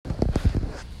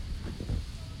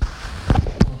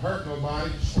hurt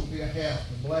nobody, just want to be a help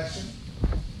and blessing.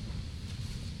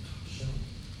 So,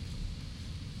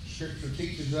 Scripture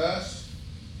teaches us,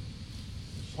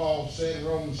 as Paul said in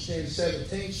Romans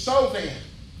 10:17, so then.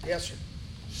 Yes, sir.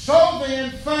 So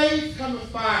then, faith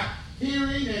cometh by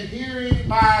hearing, and hearing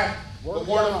by the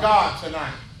Word of God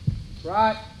tonight.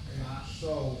 Right. And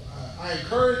so I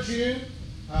encourage you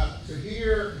to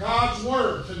hear God's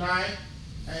Word tonight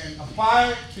and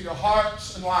apply it to your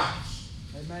hearts and lives.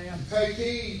 Amen. Take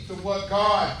heed to what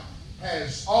God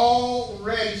has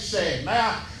already said. May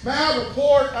I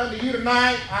report unto you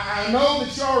tonight, I know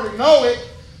that you already know it,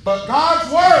 but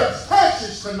God's Word is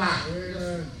precious tonight.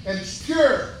 Amen. And it's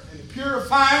pure. And it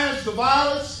purifies the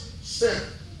vilest sinner.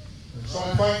 And so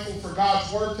I'm thankful for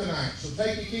God's Word tonight. So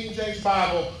take your King James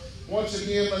Bible. Once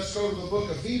again, let's go to the book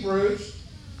of Hebrews,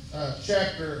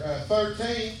 chapter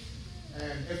 13.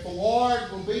 And if the Lord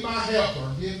will be my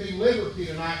helper, give me liberty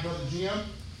tonight, Brother Jim.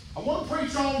 I want to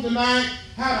preach on tonight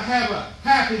how to have a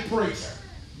happy preacher.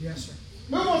 Yes, sir.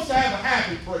 Who wants to have a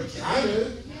happy preacher? I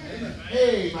do. Amen.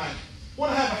 Amen. I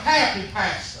want to have a happy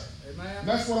pastor. Amen. And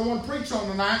that's what I want to preach on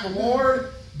tonight, the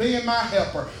Lord being my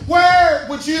helper. Where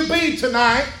would you be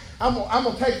tonight? I'm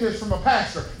going to take this from a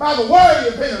pastor. By the way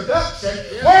of introduction,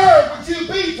 where would you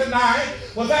be tonight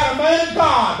without a man of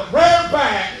God that ran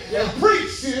back and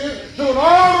preached you to an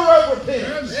order of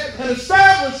repentance and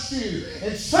established you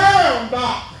in sound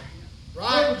doctrine?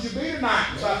 Right. Where would you be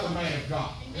tonight without the man of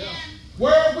God? Yeah.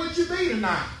 Where would you be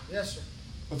tonight Yes, sir.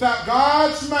 without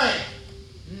God's man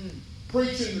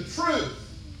preaching the truth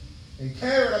and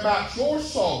caring about your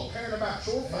soul, caring about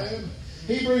your faith?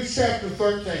 Hebrews chapter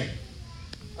 13.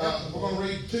 We're going to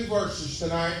read 2 verses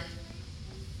tonight.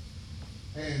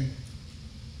 And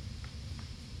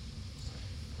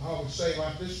I always say it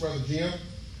like this, Brother Jim.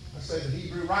 I say the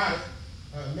Hebrew writer,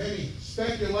 many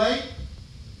speculate,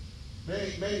 many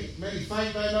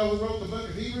think they know who wrote the book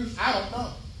of Hebrews. I don't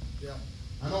know. Yeah.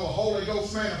 I know a Holy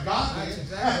Ghost man of God That's did.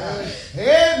 exactly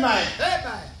Amen.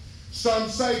 Amen. Some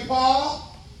say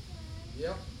Paul.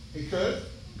 Yep. He could.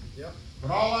 Yep. But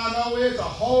all I know is a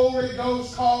Holy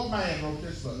Ghost called man wrote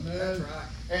this book. That's right.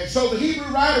 And so the Hebrew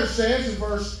writer says in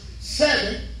verse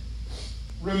 7,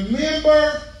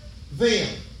 remember them.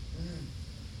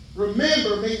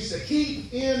 Remember means to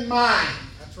keep in mind.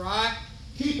 That's right.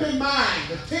 Keep in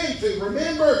mind, attend to,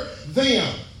 remember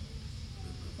them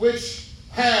which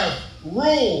have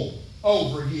rule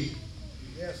over you.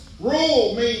 Yes.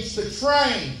 Rule means to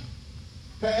train,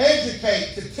 to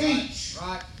educate, to teach,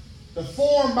 Right. to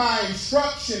form by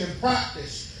instruction and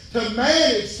practice, to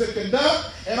manage, to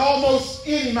conduct in almost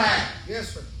any matter.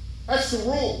 Yes, sir. That's the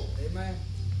rule. Amen.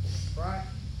 Right.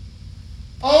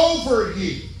 Over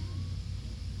you,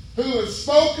 who has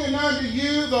spoken unto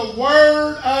you the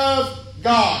word of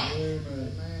God.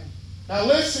 Amen. Now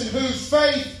listen, whose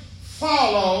faith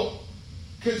follow,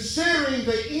 considering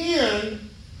the end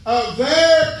of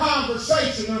their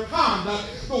conversation, their conduct,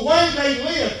 the way they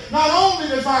live. Not only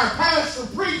does our pastor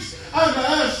preach unto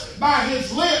us by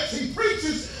his lips, he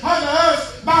preaches unto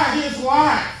us by his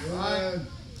life. Right.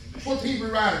 That's what the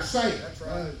Hebrew writers say. That's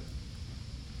right.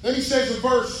 Then he says in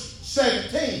verse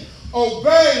 17,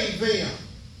 obey them.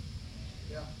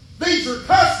 Yeah. These are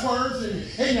cuss words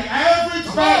in the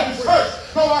average Baptist church.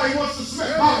 Nobody wants to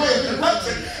submit. By way of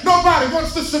introduction, nobody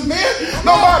wants to submit.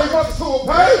 Nobody wants to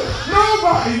obey.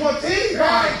 Nobody wants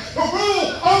anybody to rule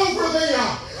over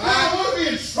them. They don't want to be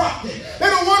instructed. They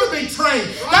don't want to be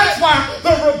trained. That's why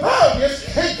they're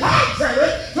rebellious and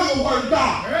contrary to the Word of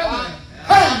God.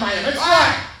 Amen. That's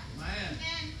right.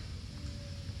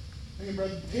 Hey,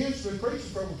 Brother Tim's been preaching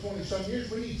for over 20-some years.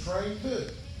 We need trained too.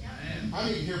 I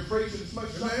need to hear preaching as much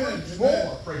as I preach.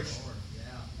 More preaching.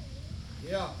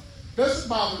 Yeah. Doesn't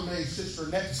bother me, Sister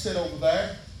Annette, to sit over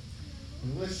there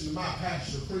and listen to my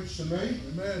pastor preach to me.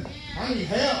 Amen. I need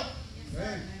help.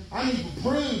 Amen. I need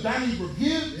reproved. I need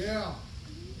rebuked. Yeah.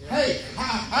 Hey,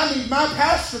 I need my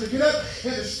pastor to get up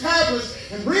and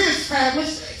establish and reestablish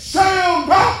sound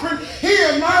doctrine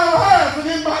here in my life and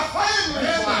in my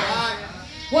family's life.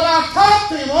 When I taught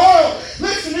them,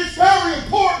 listen, it's very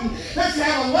important that you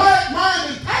have a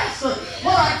like-minded pastor.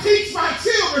 When I teach my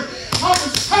children on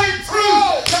the same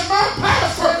truth that my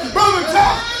pastor, Brother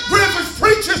John Griffiths,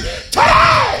 preaches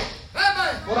today.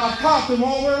 What I've taught them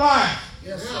all their life.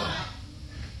 Yes, sir.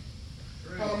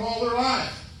 Taught them all their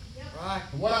life. Right.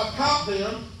 And what I've taught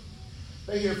them,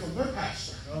 they hear from their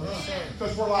pastor.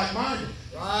 Because we're like-minded.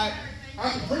 Right. I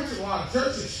can preach at a lot of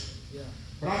churches. Yeah.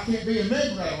 But I can't be a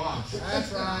member at a lot of churches.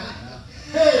 That's right.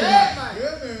 Hey,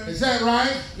 Amen. is that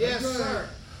right? Yes, sir.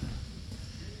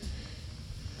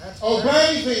 That's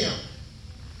Obey them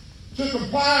to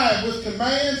comply with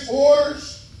commands,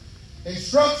 orders,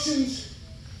 instructions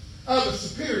of the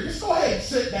superior. Just go ahead and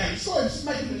sit down. Just go ahead and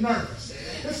make me nervous.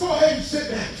 Just go ahead and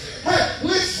sit down. Hey,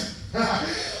 listen.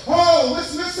 Oh,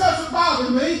 listen, this doesn't bother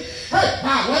me. Hey,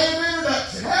 by way of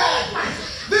introduction. Hey,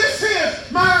 this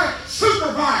is my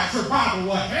supervisor, by the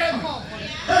way.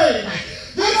 Hey, man.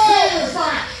 This is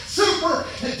my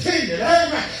superintendent.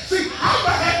 Amen. See, I'm the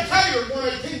head caterer at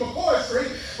 118 McCoy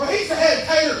Street, but he's the head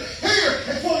caterer here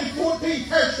at 2014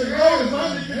 Kirsten Road in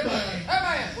London, Kentucky.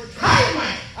 Amen.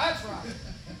 Amen. That's right.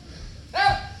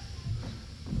 Now,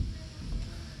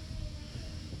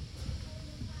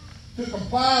 to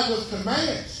comply with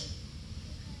commands,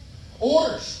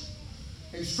 orders,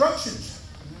 instructions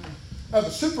of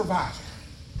the supervisor.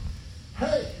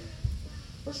 Hey,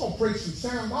 we're going to preach some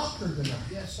sound doctrine tonight.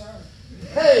 yes, sir.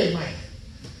 Hey, man.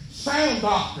 Sound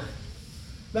doctrine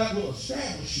that will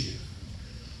establish you.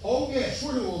 Oh, yes,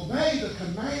 we're to obey the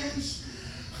commands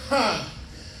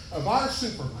of our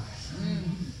supervisor.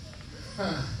 What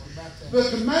about that?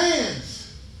 The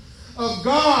commands of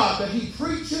God that He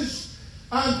preaches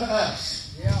unto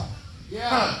us. Yeah.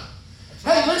 Yeah.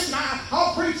 Hey, listen,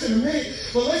 I'll preach in a minute,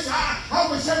 but listen, I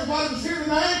wish everybody was here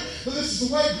tonight, but this is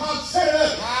the way God set it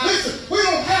up. Right. Listen, we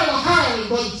don't have a hireling,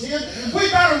 Brother Tim.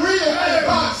 We got a real man of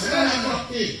God sitting out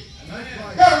here.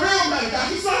 Got a real man of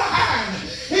God. He's not a hireling.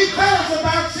 He cares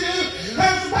about you,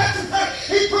 cares about your.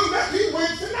 He proved that to you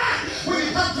Wednesday night. When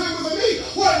he come to him with a need,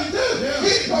 what did he do? He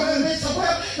didn't go in and say,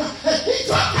 well, he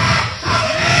took that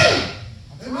out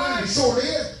of me. Right. He sure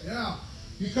did. Yeah.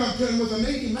 You come to him with a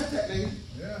need, he met that need.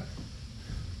 Yeah.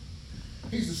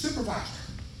 He's the supervisor.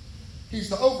 He's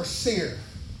the overseer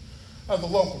of the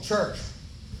local church.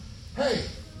 Hey,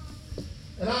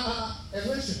 and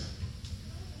listen,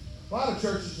 a lot of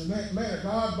churches, the man of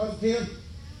God, Brother Tim,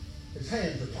 his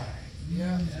hands are tied.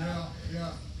 Yeah. Yeah.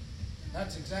 Yeah.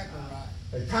 That's exactly right.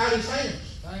 They tied his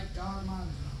hands. Thank God Almighty.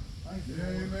 Thank you.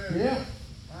 Amen. Yeah.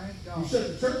 Thank God. He set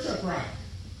the church up right.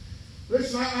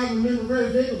 Listen, I remember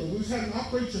very vividly. We was having, I'll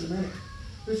preach in a minute.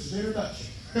 This is introduction.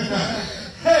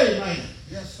 Hey, man.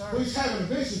 Yes, sir. We was having a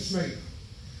business meeting.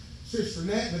 Sister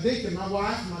Nett, the deacon, my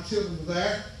wife, and my children were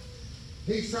there.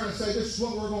 He's trying to say, this is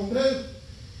what we're going to do.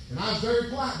 And I was very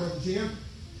polite, Brother Jim.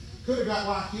 Could have got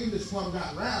like you, this one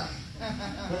got rowdy.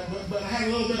 but I had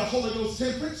a little bit of Holy Ghost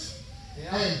temperance.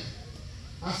 Yeah. And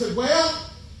I said, well,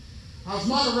 I was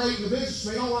moderating the business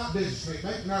meeting. I don't like business meeting.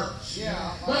 Make me nervous.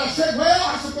 Yeah. But I said,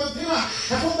 Brother Tim, I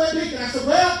told that deacon, I said,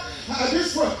 well,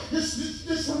 just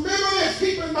remember this.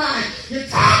 Keep in mind, your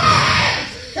time is,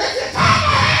 if your time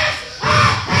is, I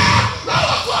have no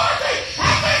authority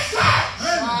at this church.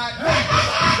 Right. There's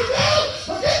nothing I can do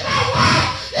but get my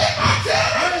wife, get my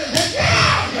children, and get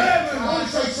out of here. I want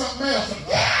to say something else.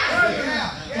 Get out of here.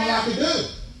 That's all I can do.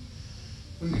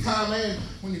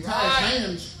 When you tie his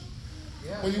hands,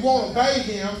 Yeah. when you won't obey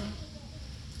him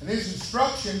and his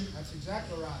instruction That's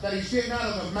exactly right. that he's getting out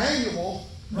of the manual,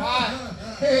 Right.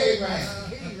 hey, man,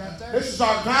 Key right there. this is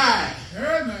our guide.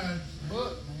 Amen.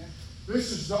 Book, man.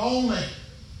 This is the only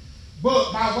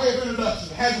book, by way of introduction,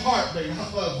 that has a heartbeat.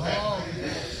 I love that. Oh,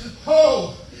 yes.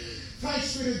 Oh,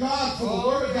 thanks be to God for the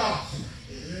Word of God.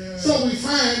 Yeah. So we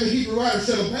find the Hebrew writer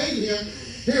said, obey him,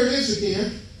 here it is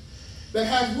again, that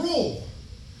have rule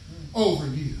over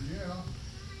you. Yeah.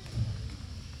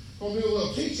 We'll do a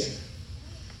little teaching.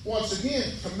 Once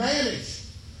again, to manage,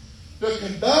 to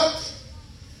conduct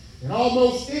in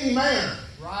almost any manner.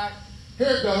 Right.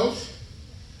 Here it goes.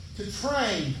 To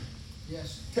train,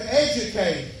 Yes. to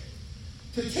educate,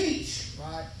 to teach,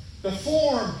 Right. to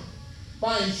form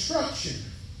by instruction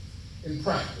in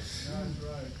practice.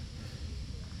 That's right.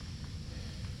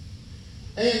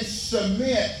 And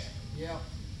submit Yeah.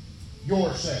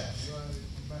 yourselves.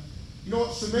 Right. You know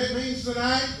what submit means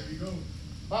tonight? There you go.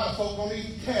 A lot of folk don't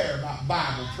even care about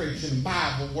Bible preaching,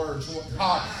 Bible words, what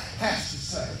God has to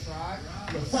say. That's right.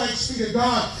 But thanks be to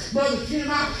God, Brother Tim,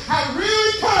 I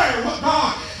really care what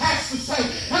God has to say.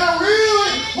 And I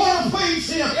really want to please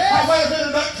Him by way of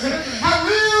introduction. I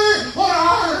really want to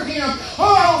honor Him.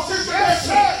 Oh, Sister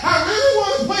Bessie, I really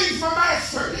want to please my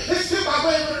Master. It's still by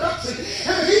way of introduction.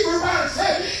 And the Hebrew writer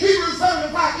said, Hebrews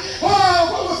 7:5,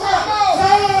 but without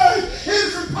faith it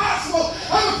is impossible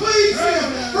to please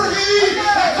Him. For he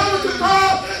that cometh to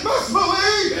God must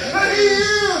believe that He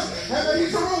is, and that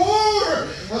He's a rewarder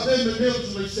of them that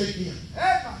diligently seek Him.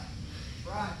 Amen.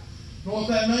 Right. You know what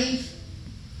that means?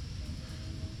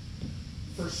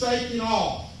 Forsaking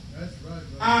all, That's right.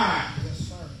 I Yes,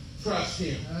 sir. trust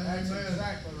Him. That's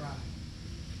exactly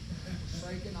right.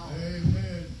 Forsaking all.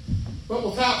 Amen. But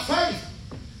without faith,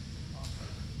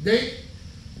 Dick,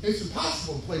 it's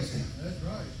impossible to please Him. That's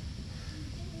right.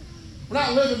 We're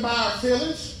not living by our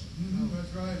feelings.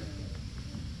 That's right.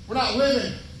 We're not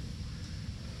living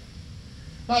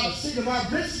by the seat of our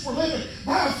riches. We're living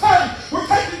by faith. We're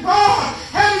taking God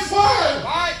at His word.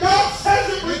 Right. God says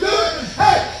it, we do it.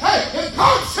 Hey, if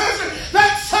God says it,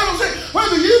 that settles it.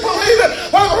 Whether you believe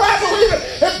it, whether I believe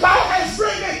it, if God has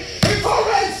written it, it's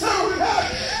already settled in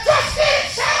heaven. Just get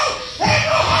it settled in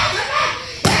your heart tonight.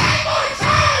 It ain't going to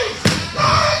change.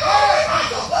 God ain't going to write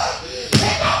the book.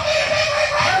 It don't need to be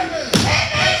rewritten. It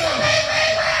needs to be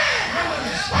rewritten.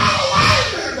 By the way,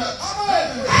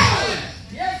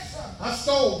 Yes, sir. I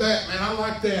stole that, man. I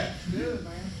like that. Good,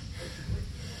 man.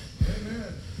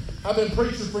 Amen. I've been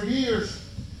preaching for years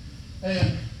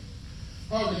and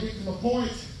hardly get to the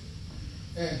point,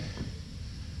 and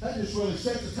that just really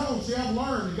sets the tone. See, I've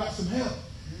learned and got some help.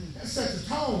 That sets the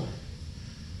tone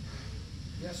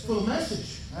Yes, for sir. the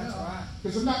message. That's right.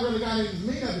 Because I've not really got into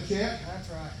the meat of it yet. That's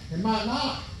right. It might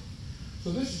not.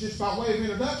 So this is just by way of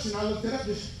introduction. I looked it up,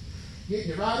 just getting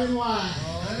you right in line.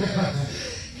 Oh, yeah.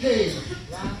 Hey.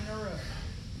 Lining her up.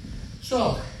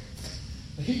 So,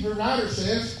 the Hebrew writer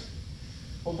says,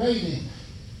 obey them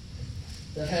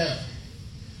that have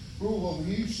rule over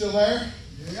you. Still there?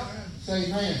 Yep. Say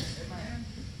amen. Amen.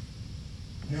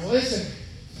 Now listen.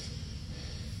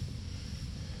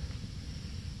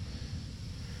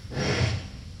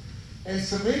 And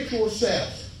submit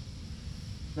yourselves.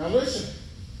 Now listen.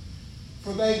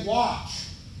 For they watch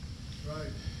Right.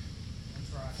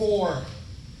 That's right. for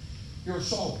your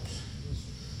souls.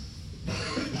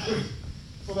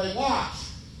 For they watch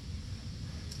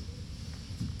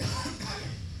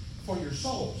for your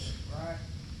souls. Right.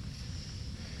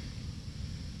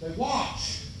 They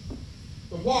watch.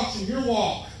 They're watching your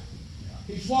walk.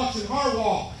 He's watching our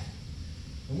walk.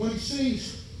 And when he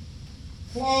sees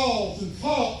flaws and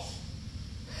faults,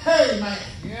 hey man,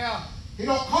 Yeah. he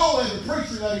don't call every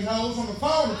preacher that he knows on the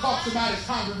phone and talks about his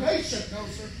congregation. No,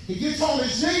 sir. He gets on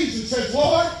his knees and says,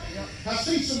 Lord, I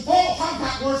see some faults. I've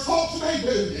got worse faults than they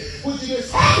do. Would you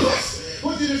just help us?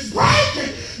 Would you just break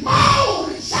and mold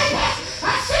and shape us?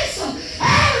 I see some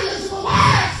areas in the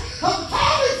lives of the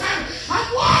Tony family.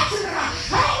 I'm watching and I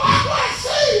don't like what I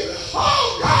see.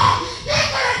 Oh, God, get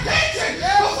their attention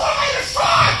before they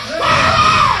destroy my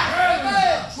life. Amen.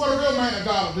 That's what a real man of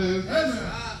God will do.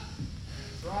 Amen.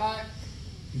 That's right.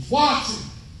 He's watching.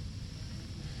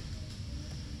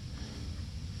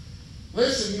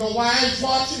 Listen, you know why he's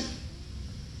watching?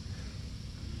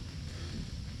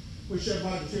 Wish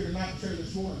everybody was here tonight and here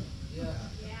this morning. Yeah.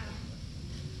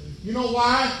 You know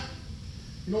why?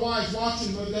 You know why he's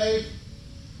watching, Brother Dave?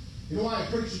 You know why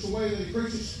he preaches the way that he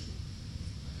preaches?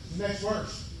 The next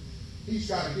verse. He's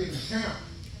got to give an account.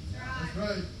 That's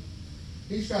right.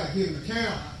 He's got to give an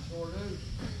account I sure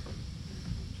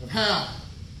do. of how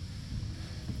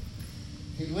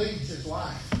he leads his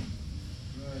life.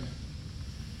 Right.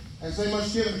 As they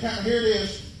must give an account. Here it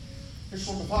is. Here's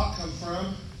where the pot comes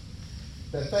from.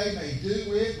 That they may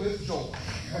do it with joy.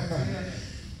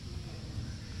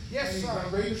 Yes, He's sir.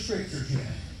 not read the scriptures yet.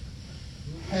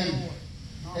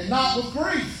 And not with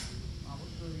grief. Not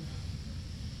with grief.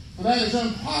 For that is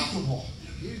unprofitable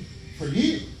You. for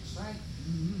you. Saint.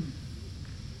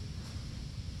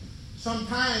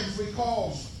 Sometimes we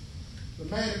cause the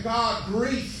man of God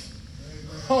grief.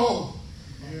 Oh.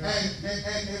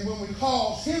 And when we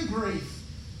cause him grief,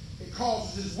 it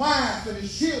causes his wife and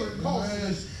his children, it causes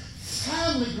his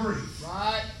family grief.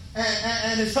 Right.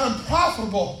 And it's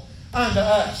unprofitable unto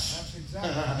us. That's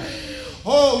exactly.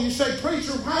 Oh, you say,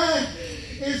 preacher, why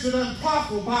is it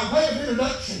unprofitable? By way of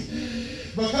introduction.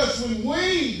 Because when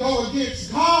we go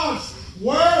against God's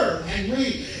word and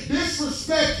we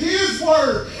disrespect his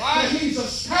word that he's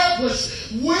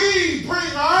established, we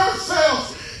bring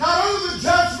ourselves not under the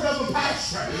judgment of the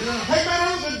pastor, amen,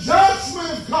 under the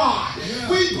judgment of God.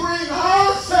 We bring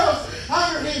ourselves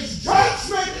under his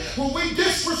judgment when we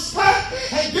disrespect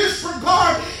and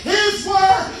disregard his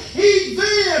word. He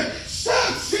then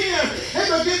steps in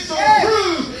and begins to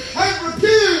reprove and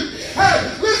rebuke.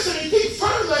 Hey, listen, he keeps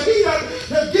turning the heat up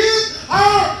to give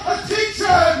our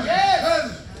attention.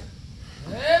 Yes.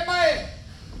 Amen.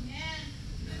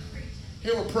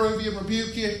 He'll reprove you,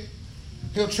 rebuke you.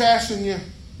 He'll chasten you.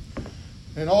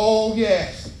 And oh,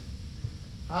 yes,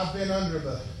 I've been under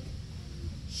the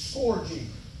scourging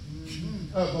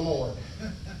of the Lord.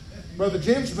 Brother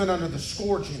Jim's been under the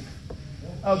scourging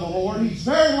of the Lord. He's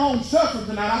very long-suffering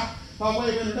tonight. By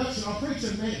way of introduction, I'll preach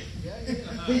in a minute.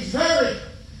 He's very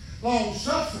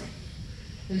long-suffering.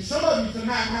 And some of you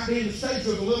tonight might be in the stage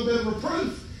of a little bit of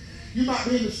reproof. You might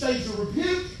be in the stage of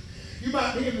rebuke. You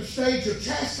might be in the stage of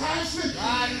chastisement.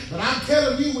 But I'm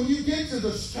telling you, when you get to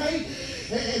the state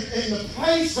and the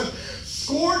place of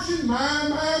scourging,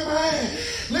 my.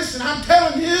 Listen, listen, I'm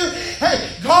telling you, hey,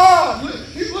 God,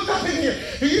 you look up in here.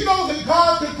 Do you know that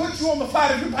God can put you on the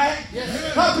flat of your back? Yes.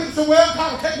 People say, well,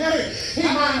 God will take me out here. He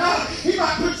might not. He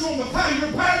might put you on the flat of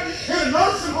your back in a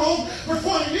nursing home for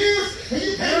 20 years, and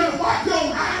you can't even wipe your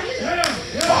own eye.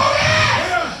 God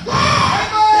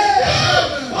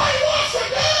what He wants to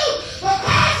do,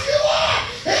 because you are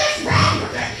His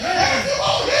property. And if you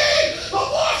won't heed the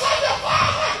voice of your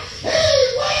Father, He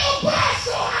will bless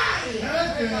your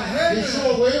eye. He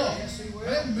sure will. Yes, He will.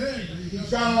 Amen. He's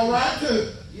got all right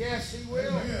to. Yes, He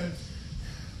will. Amen.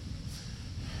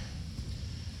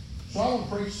 So I want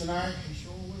to preach tonight, He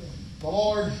sure will. the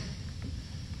Lord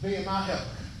being my helper,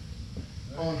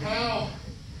 on how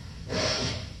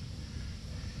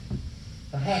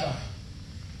to have a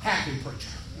happy preacher.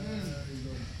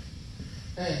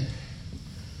 And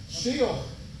still,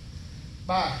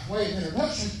 by way of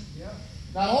introduction, Yeah.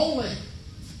 not only,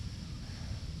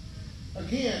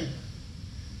 again,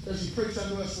 does He preach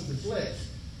unto us with His lips,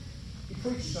 He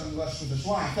preaches unto us with His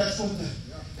life. That's what the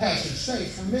passage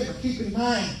says. Remember, keep in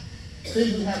mind,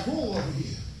 then we have rule over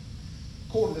you.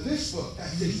 According to this book,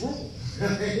 that's His rule.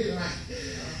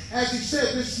 As He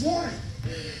said this morning,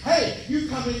 hey, you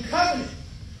come in covenant.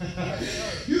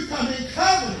 You come in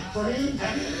covenant, friend.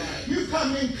 You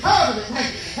come in covenant.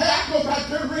 Hey, I go back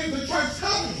there and read the church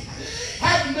covenant.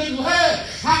 Haven't been led,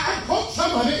 I quote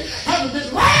somebody, haven't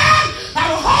been led by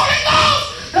the Holy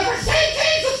Ghost to receive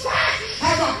Jesus Christ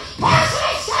as a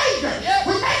personal Savior.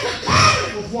 We make a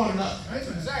covenant with one another. That's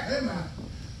exactly right.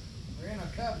 We're in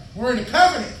a covenant. We're in a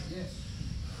covenant. Yes.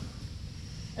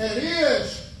 And it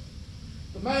is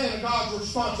the man of God's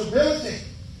responsibility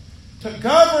to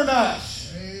govern us.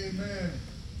 Amen.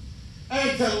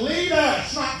 And to lead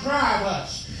us, not drive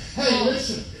us. Hey,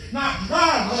 listen, not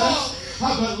drive us,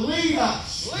 but lead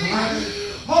us.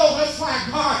 Oh, that's why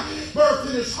God birthed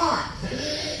in His heart.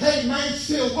 Hey, man,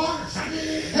 still waters.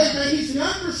 Hey, man, He's the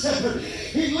under shepherd.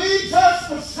 He leads us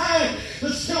beside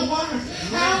the still waters.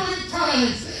 How many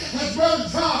times has Brother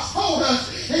Josh told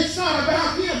us it's not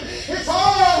about him, it's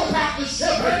all about the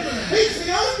shepherd. He's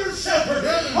the under shepherd.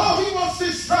 Oh, He wants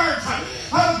this church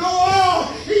to go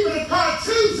on, even if God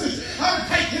chooses to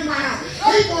take him out.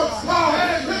 He wants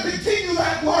God to continue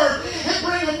that work and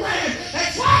bring a man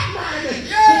that's like-minded.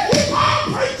 Keep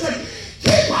on preaching.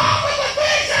 Keep on with the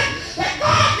vision that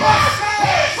God wants in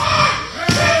His heart.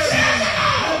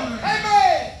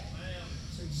 Amen.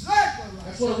 That's exactly right.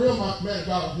 That's what a real man of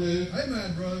God will do.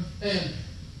 Amen, brother. And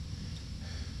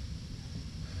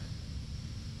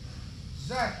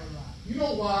Exactly right. you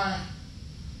know why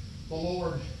the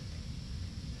Lord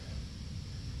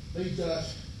leads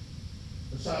us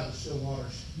beside the still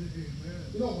waters? Amen.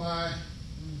 You know why?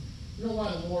 You know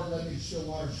why the Lord led me to still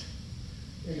waters?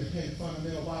 Independent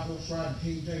Fundamental Bible, writing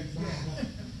King James Bible.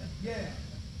 Yeah.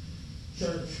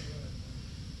 Church.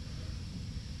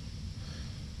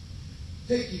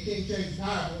 Take your King James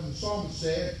Bible, and the psalmist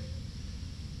said,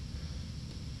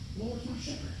 Lord is my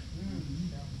shepherd.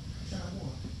 That's how I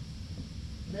want.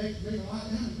 Make me lie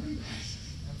down in green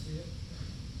pastures. That's it.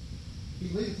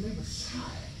 He leads me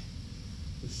beside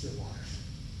the still waters.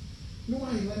 You know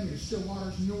why He led me to still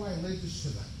waters? You know why He leads us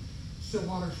to the still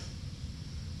waters?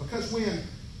 Because when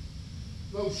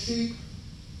those sheep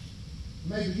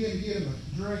may begin to get them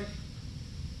a drink,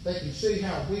 they can see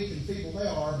how weak and feeble they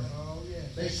are. Oh,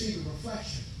 yes. They see the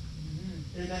reflection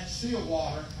in that still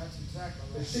water. That's exactly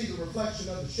They right. see the reflection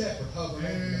of the shepherd hovering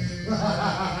over them.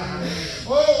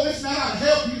 Oh, listen, I got to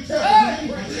help you tell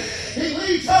me. He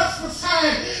leads us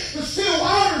beside the still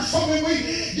waters, so when we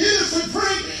get us a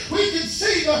drink, we can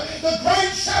see the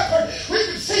great shepherd. We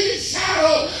can see His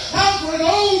shadow hovering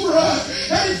over us.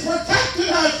 That He's protecting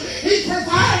us. He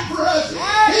provides for us.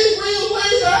 He will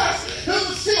lead us to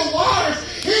the still waters.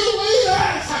 He'll lead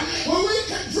us where we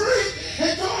can drink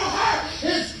until our heart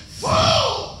is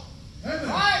full. Amen.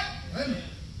 Right. Amen.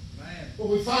 But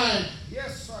we find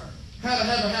Yes, sir. how to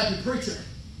have a happy preacher.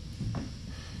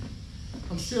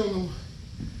 I'm still in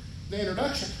the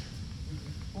introduction.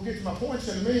 We'll get to my points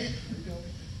in a minute.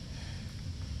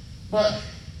 But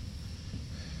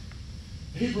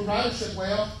the Hebrew writer said,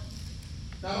 well,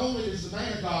 not only does the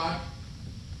man of God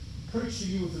preach to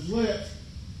you with his lips,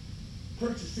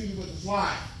 preaches to you with his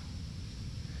life.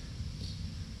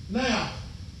 Now,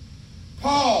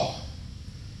 Paul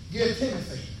gave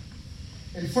Timothy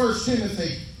in 1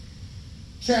 Timothy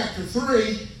chapter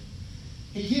 3,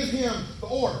 he gives him the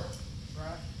order.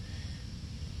 Right.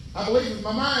 I believe if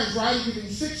my mind's right, he gave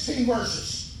him 16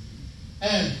 verses.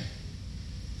 And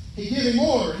he gave him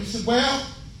order. He said, well,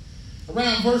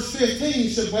 around verse 15, he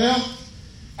said, well,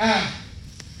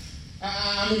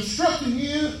 I'm instructing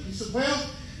you. He said, well,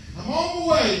 I'm on my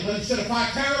way. But he said, if I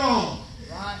carry on,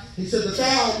 Right. he said, that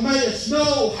thou mayest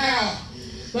know how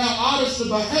thou oughtest to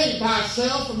behave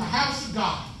thyself in the house of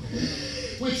God,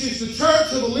 which is the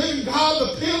church of the living God,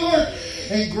 the pillar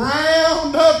and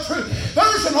ground of truth.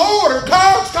 There's an order.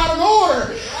 God's got an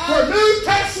order for a New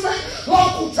Testament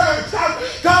local church.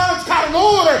 God's got an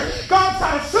order. God's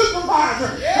got a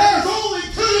supervisor. There's only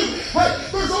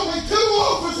two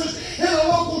offices in a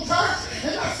local church,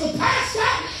 and that's the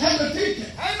pastor and the deacon.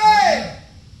 Amen.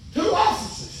 Two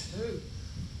offices. Two.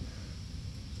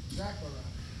 Exactly right.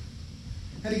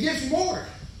 And he gives him order.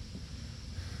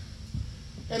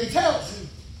 And he tells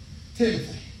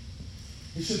Timothy.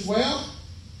 He says, well,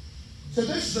 so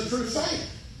this is a true saying.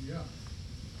 Yeah.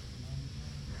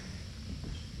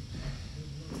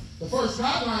 The first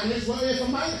guideline is, well, if a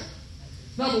man.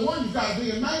 Number one, you've got to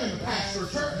be a man to pastor a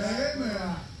church.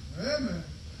 Amen. Amen.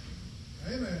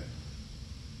 Amen.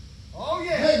 Oh,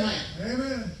 yeah. Amen.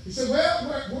 Amen. He said, well,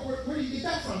 where do you get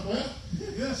that from? Well,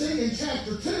 Yes. see, in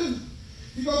chapter 2,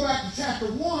 if you go back to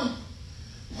chapter 1,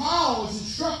 Paul is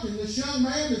instructing this young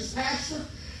man, this pastor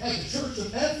at the church of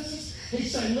Ephesus.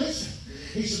 He's saying, listen.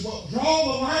 He said, well, draw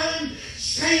the line,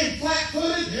 stand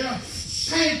flat-footed,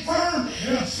 stand firm,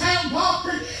 and sound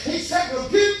doctrine. He said,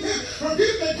 rebuke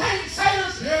the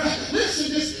gainsayers.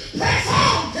 Listen, just press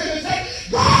on, Timothy.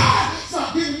 God's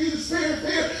not giving you the spirit of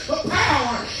fear, but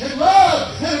power and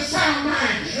love and a sound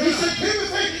mind. He said,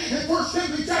 Timothy, in 1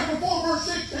 Timothy chapter 4, verse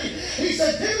 16, he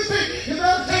said, Timothy, you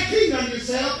better take heed of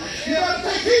yourself. You better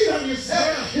take heed of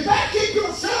yourself. You better keep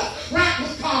yourself right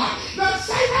with God. You better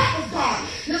stay right with God.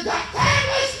 You've got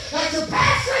families that you're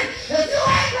pastoring. If you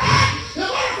ain't right, you're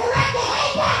going to correct the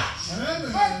whole bunch.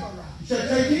 He said,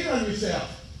 take heed of yourself.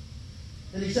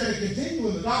 And he said, to continue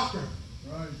in the doctrine.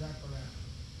 Right, exactly right.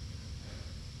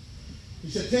 He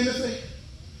said, Timothy,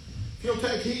 if you'll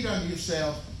take heed unto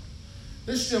yourself,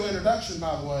 this is still introduction,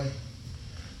 by the way.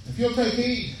 If you'll take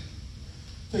heed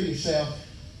to yourself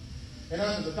and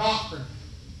unto the doctrine,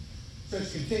 it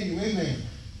says continue in them.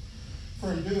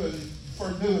 For in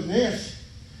doing this,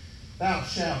 thou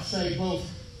shalt save both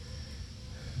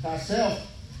thyself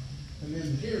and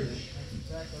them that hear thee. That's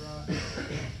exactly right.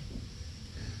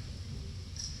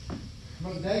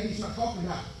 Brother Dave, he's not talking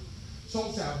about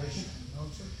soul salvation. No,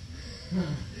 sir.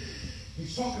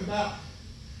 He's talking about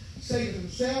saving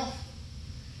himself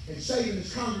and saving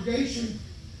his congregation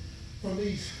from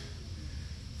these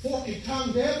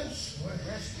forky-tongued devils.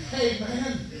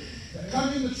 Amen. That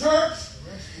come in the church.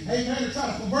 Amen. To try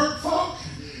to pervert folk.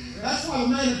 That's why the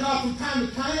man of God from time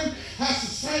to time has to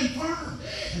stand firm.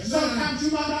 And sometimes you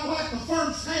might not like the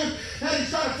firm stand that he's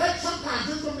got to take. Sometimes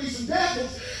there's going to be some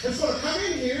devils that's going to come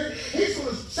in here. He's going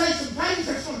to say some things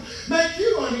that's going to make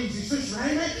you uneasy, Sister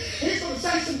Amy. He's going to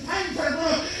say some things that are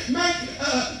going to make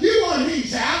you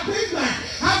uneasy. I've been there.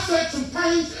 I've said some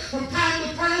things from time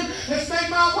to time that's made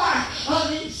my wife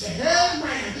uneasy.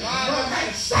 Amen. But I had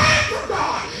to stand for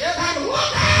God. I had to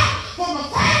look out for my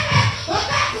family. Look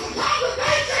out for the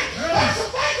congregation. That's the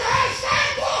thing that I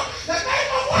stand for that made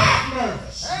my wife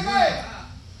nervous. Amen.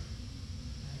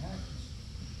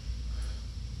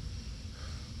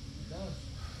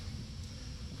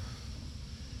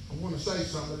 I want to say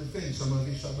something that offends some of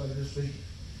you, so I better just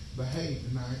behave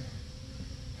tonight.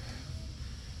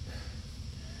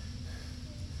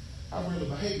 I really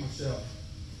behave myself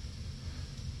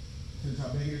since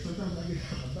I've been here. Sometimes I get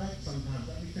out of my back. Sometimes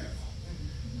I be careful.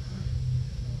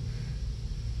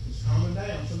 It's calming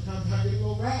down. Sometimes I get a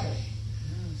little rowdy.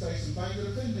 Say some things that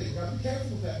offend people. Got to be careful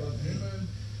with that, brother. Amen.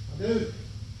 I do.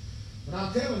 But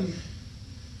I'm telling you,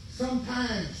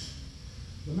 sometimes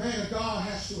the man of God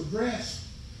has to address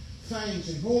things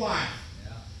in your life.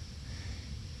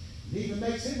 It even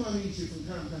makes him uneasy from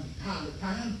time to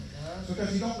time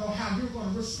because you don't know how you're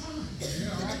going to respond.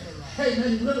 Hey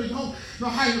man, you really don't know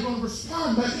how you're going to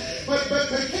respond. But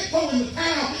he kept pulling the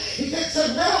towel. He kept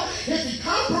saying, well, if he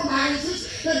compromises,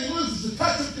 then he loses the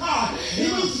touch of God. He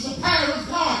loses the power of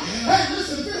God. Hey,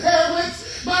 listen, if it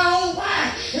heralds my own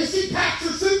wife, if she packs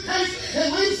her suitcase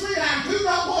and leaves me, and I do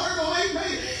not want her to leave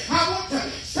me, I want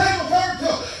to stay with her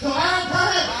till I'm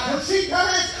dying, or she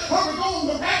dies, or we're going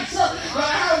to rapture, but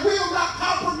I will not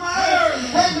compromise.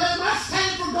 Hey man, I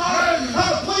stand for God. I'm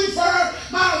to please her,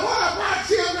 my wife, my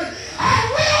children. I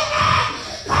will not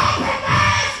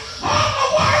compromise on the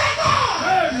word of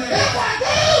God. If I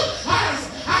do, I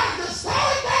just slow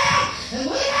it down and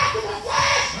live after my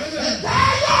flesh and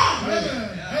die young.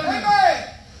 Amen.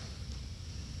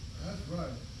 That's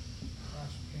right.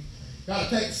 Got to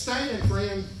take a stand,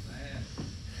 friend.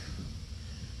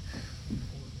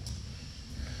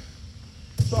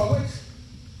 So I went to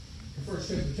 1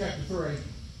 Timothy chapter 3.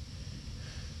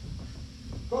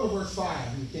 Go to verse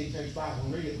 5 in the King James Bible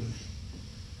and read it with me.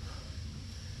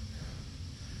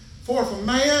 For if a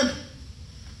man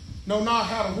know not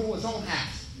how to rule his own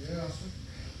house,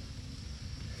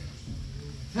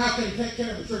 how can he take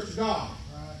care of the church of God?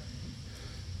 Right.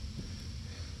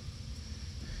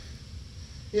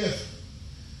 If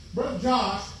Brother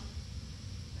Josh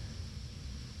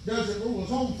doesn't rule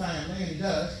his own family, and he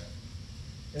does,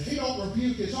 if he don't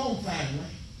rebuke his own family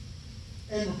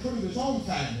and reprove his own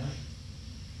family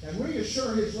and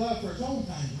reassure his love for his own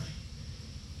family,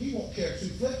 he won't care two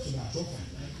flips about your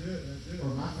family. That's it. Or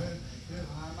my family.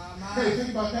 My. Hey, think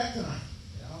about that tonight.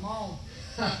 Come on.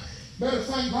 Better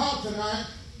thank God tonight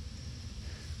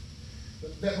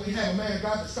that we have a man of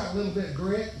God that's got a little bit of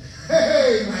grit.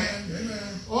 Hey, man.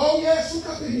 Amen. Oh, yes, look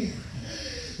up in here.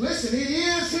 Listen, it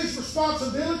is his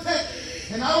responsibility,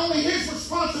 and not only his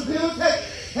responsibility,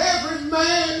 every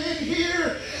man in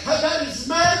here that is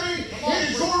married, it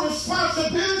is your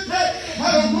responsibility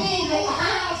to rule your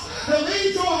house, to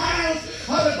lead your house,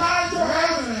 to guide your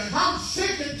house. I'm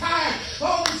sick and tired of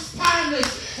all these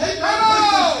kindness.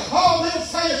 All they'll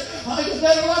say is, you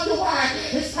better love your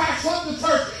wife. It's Christ love the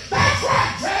church. That's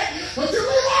right, Jack. But you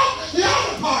leave off the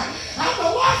other part. I'm the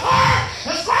one part.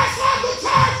 It's Christ love the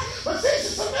church. But she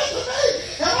should submit to me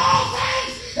in all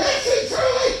things if she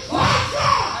truly loves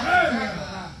God. Amen.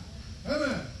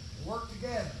 Amen. Work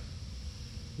together.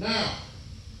 Now,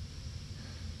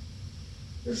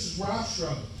 this is where I've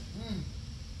struggled.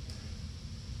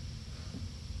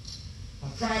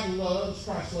 I've tried to love as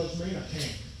Christ loves me, and I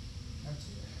can't. That's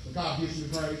it. But God gives me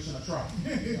grace, and I try.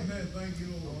 Amen. Thank you,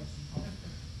 Lord.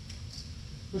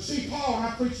 But see, Paul, and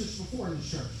I preached this before in this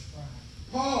church.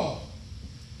 Right. Paul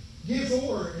gives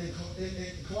order in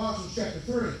Colossians chapter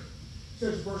 3. It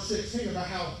says in verse 16 about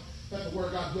how that the word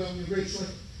of God dwells in you richly.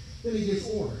 Then he gives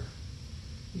order.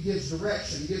 He gives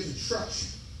direction. He gives instruction.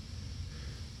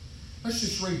 Let's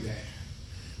just read that.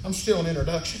 I'm still in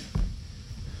introduction.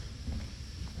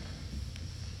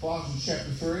 Colossians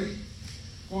chapter 3.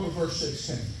 Go to verse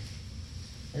 16.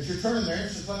 As you're turning there, it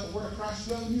says, let the word of Christ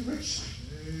dwell in you richly.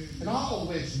 In all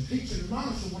wisdom, teaching and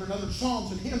admonishing one another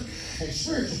psalms and hymns and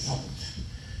spiritual songs.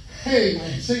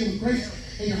 Amen. Sing with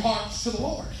grace in your hearts to the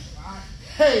Lord.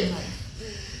 Amen.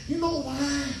 You know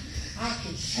why I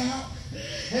can shout?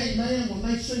 Amen. When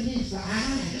they sing He's the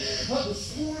eye of the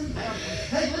storm.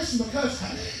 Hey, listen,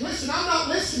 I'm not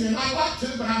listening. I'd like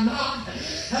to, but I'm not.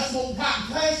 That's what right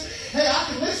place. Hey, I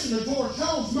can listen to George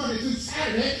Jones Monday through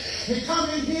Saturday and come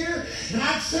in here and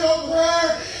I'd sit over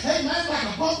there, hey man, like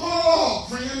a bump on a log,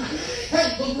 friend.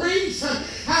 Hey, the reason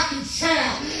I can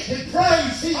shout and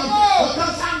praise Him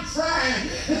because I'm trying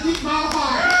to keep my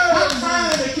heart. I'm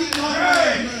trying to keep my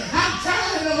mind. I'm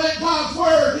trying to let God's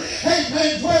Word,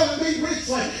 amen, dwell in me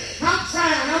richly. I'm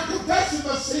trying. I'm confessing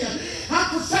my sin. I'm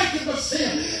forsaking my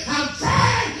sin. I'm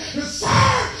trying to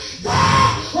serve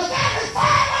God with every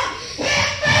fiber in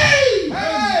me.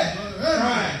 Amen.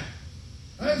 Right.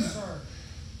 Amen, sir.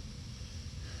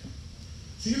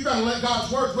 So you've got to let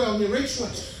God's Word dwell in you richly.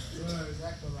 Right.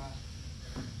 Exactly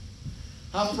right.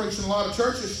 I've preached in a lot of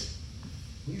churches.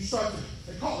 You start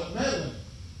to, they call it meddling.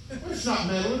 Well, it's not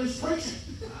meddling, it's preaching.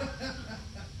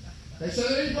 They say,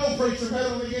 there you go, preacher,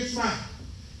 meddling against my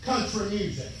country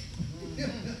music.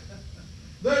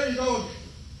 There you go,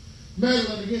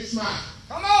 meddling against my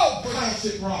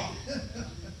classic rock.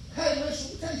 Hey,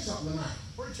 listen, let me tell you something tonight.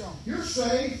 Preach on. You're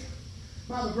saved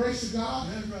by the grace of God.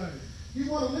 That's right.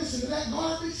 You want to listen to that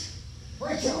garbage?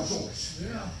 Preach your choice.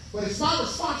 Yeah. But it's my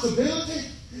responsibility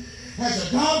as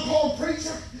a God-called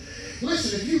preacher.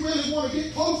 Listen, if you really want to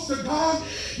get close to God,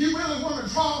 you really want to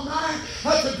draw nigh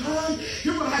to God,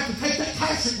 you're going to have to take that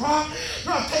classic rock,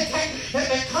 you're going to take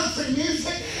that country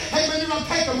music, amen, you're going to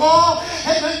take them all,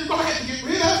 amen, you're going to have to get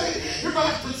rid of it, you're going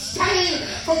to have to abstain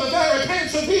from the very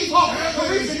appearance of evil. The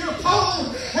reason you're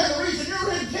cold, and the reason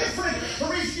you're indifferent, the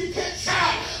reason you can't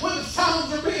shout when the songs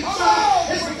are being sung,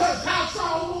 is because God's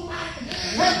all mine.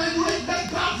 Amen, you ain't done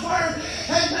God's Word,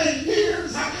 amen,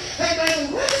 years,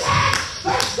 amen, reason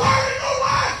that's starting your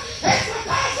life. It's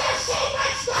because there's so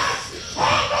much dust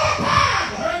on your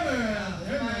Bible. Amen.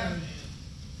 Amen.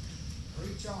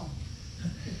 Preach on.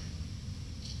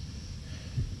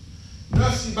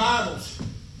 Dusty Bibles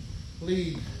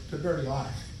lead to dirty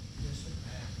life. Yes, sir.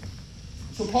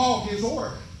 So Paul gives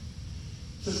order.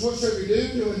 Says, whatsoever you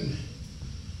do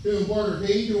in word or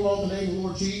deed, do all in the name of the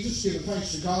Lord Jesus, giving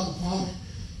thanks to God the Father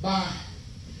by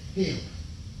Him.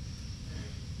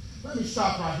 Let me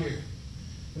stop right here.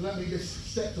 And let me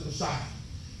just step to the side.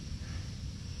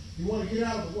 You want to get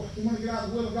out of the will of God? You want to get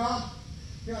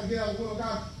out of the will of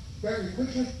God very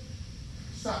quickly?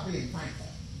 Stop being thankful.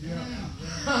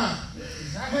 Yeah.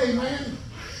 Hey man,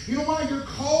 You know why you're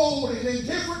cold and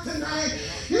indifferent tonight?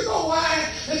 You know why?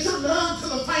 And you're numb to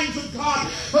the things of God.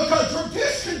 Because you're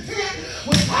discontent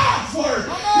with God's word.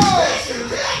 You're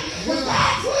discontent with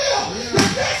God's will.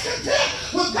 You're discontent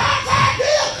with God's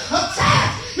idea of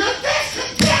church. You're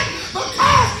discontent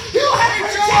because you have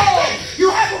rejected. You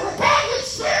have a rebellious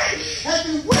spirit and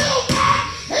you will not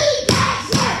heed God's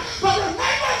word. But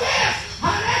remember this,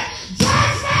 honey,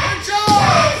 judgment is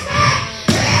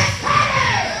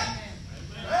coming.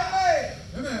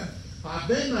 Amen. I've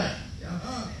been there.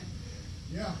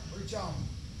 Yeah. Preach on.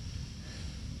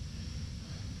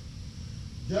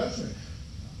 Judgment.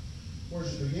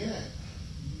 Where's it begin at?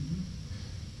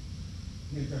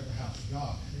 Begins at the house of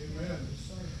God. Amen. Yes,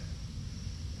 sir.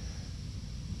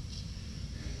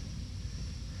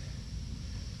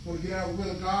 Want to get out of the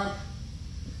will of God?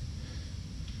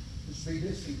 Just be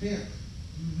discontent.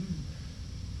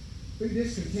 Be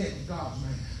discontent with God's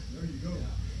man. There you go.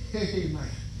 Amen.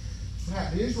 That's what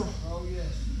happened to Israel. Oh,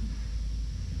 yes.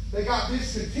 They got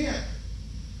discontent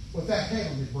with that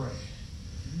heavenly bread.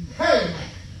 Amen.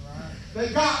 Right.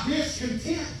 They got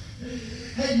discontent.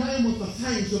 Amen, with the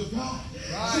things of God.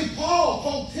 Right. See, Paul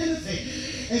told Timothy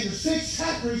in the 6th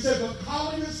chapter, he said, but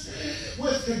godliness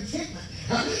with contentment.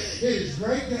 It is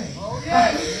great gain. Oh,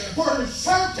 yes. For it is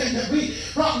certain that we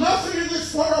brought nothing into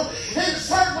this world, and it's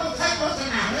certain we'll take nothing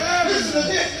out. Yes. Listen to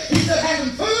this. He said,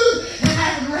 having food and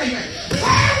having raiment.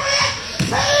 Therewith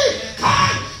be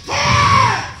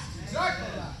content. Exactly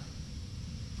right.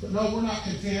 But no, we're not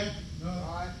content. No.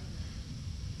 Right.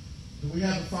 Do we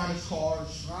have the finest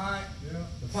cars, Right. Yeah.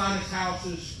 the finest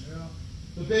houses, Yeah.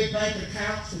 the big bank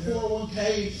accounts, the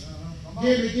 401ks? Come on.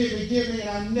 Give me, give me, give me, and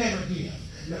I never give.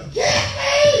 Yeah. Give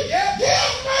me! Yeah.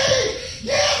 Give me!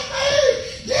 Give me!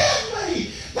 Give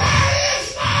me! That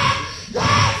is not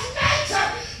God's nature!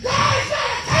 God is not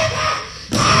a taker!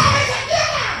 God is a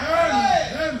giver!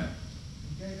 Amen.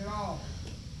 He gave it all.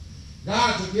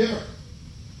 God's a giver.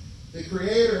 The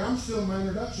Creator. I'm still in my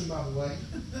introduction, by the way.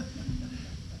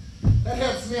 That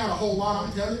helps me out a whole lot.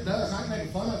 I'm telling you, it does. I ain't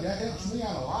making fun of you. That helps me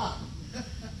out a lot.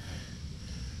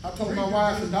 I told my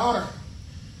wife and daughter,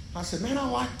 I said, man, I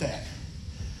like that.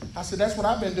 I said, that's what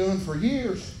I've been doing for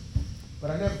years,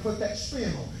 but I never put that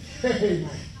spin on it. Amen.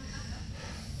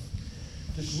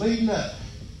 Just leading up.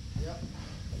 Yep.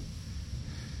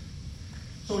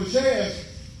 So he says,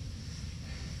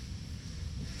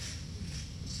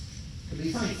 to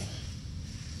be thankful.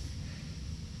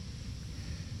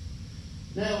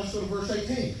 Now let's go to verse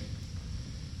 18.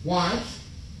 Wives,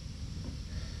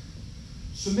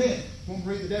 submit. Want to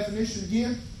read the definition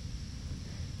again?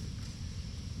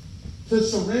 To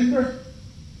surrender,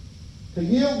 to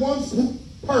yield one's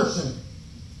person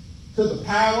to the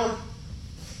power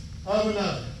of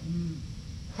another.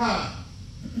 Hi.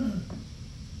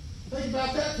 Think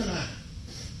about that tonight.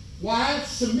 Wives,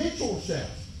 submit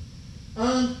yourselves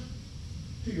unto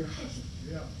your husband.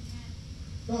 Yeah.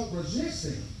 Don't resist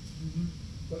them,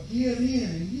 but give in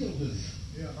and yield to them.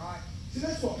 Yeah. Right. See,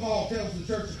 that's what Paul tells the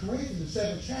church of Corinth in the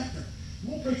 7th chapter.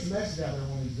 I'm going to preach a message out there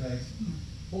one of these days.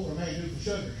 What a man do for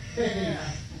sugar.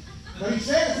 But he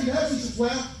says, he says,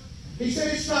 well, he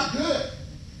said it's not good.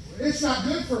 It's not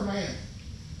good for a man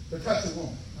to touch a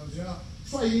woman. Oh, yeah.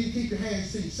 That's why you need to keep your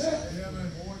hands to yourself. Yeah,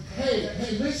 man.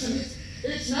 Hey, listen,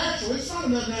 it's natural. It's not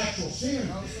an unnatural sin.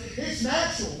 It's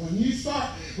natural. When you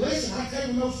start, listen, I tell you,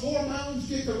 when those hormones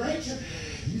get to raging,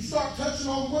 you start touching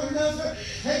on one another.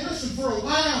 Hey, listen, for a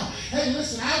while, hey,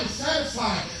 listen, I was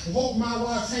satisfied with holding my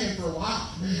wife's hand for a while.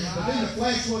 But then the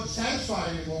flesh wasn't satisfied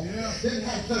anymore. Yeah. Didn't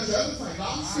have to touch other things.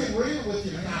 I'm just getting real with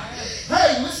you tonight.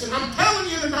 Hey, listen, I'm telling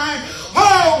you tonight,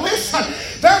 oh, listen,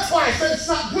 that's why I said it's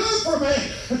not good for a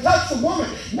man to touch a woman.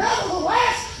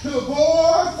 Nevertheless, to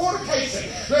avoid fornication.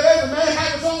 Let every man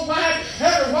have his own wife,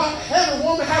 every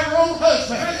woman have her own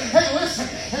husband. Hey, listen,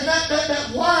 and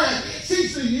that wife,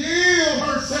 she's to yield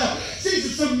herself. She's to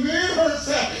submit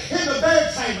herself in the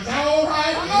bedchambers. All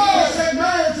right? He said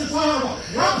marriage is honorable.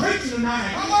 I'm preaching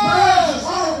tonight. Marriage is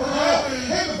honorable.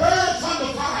 In the bed's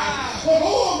undefiled. The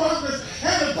whoremongers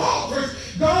and adulterers,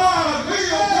 God will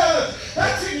judge.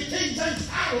 That's in the King James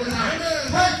Bible tonight.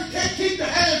 Hey, you can't keep the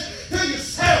hands to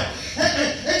yourself.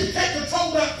 And you can't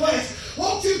control that place.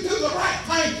 Won't you do the right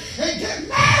thing and get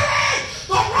married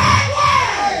the right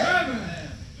way?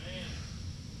 Amen.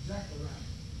 Exactly right.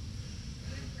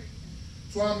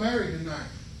 That's why I'm married tonight.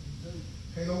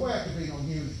 Ain't no way I could be no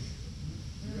unity.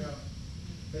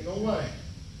 Yeah. Ain't no way.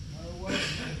 No way.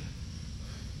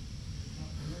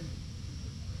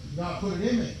 God put it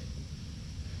in me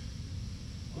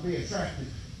to be attracted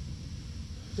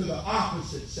to the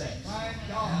opposite sex. Right.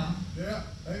 God. Yeah.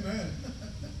 Amen.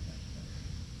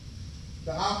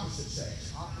 The opposite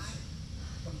sex. Opposite.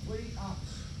 Complete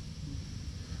opposite.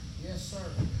 Yes,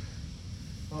 sir.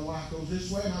 My wife goes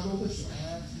this way and I go this way.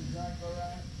 That's exactly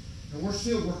right. And we're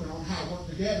still working on how to work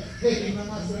together. Hey, man,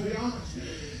 I'm going to be honest.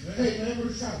 Hey, man, we're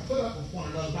just trying to put up with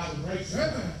one another by the grace of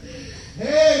God.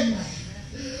 Hey, man.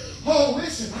 Oh,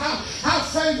 listen, I'll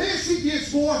say this. He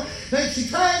gives more than she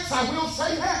takes. I will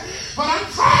say that. But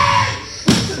I'm trying,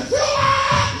 listen, to fill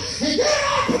up and get in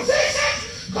our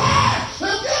positions. God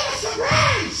will give us the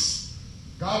grace.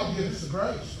 God will give us the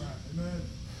grace. Amen.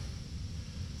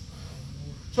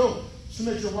 So,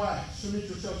 submit your wife. Submit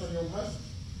yourself to your husband.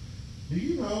 Do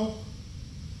you know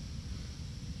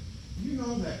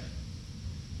that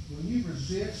when you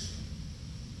resist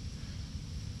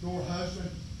your husband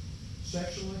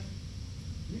sexually,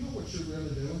 you know what you're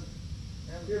really doing?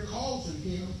 You're causing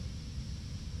him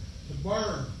to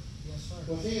burn Yes, sir.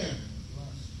 within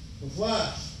Lust. with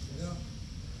lust. Yeah.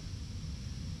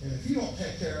 And if you don't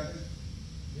take care of him,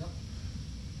 Yep.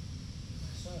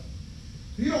 Yes, sir.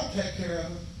 if you don't take care of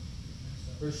him, Yes,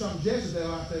 sir. there's some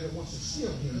Jezebel out there that wants to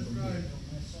steal him from you. He'll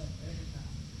mess up every time.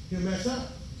 He'll mess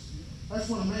up. That's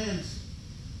one of man's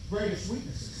greatest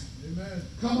weaknesses. Amen.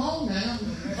 Come on now.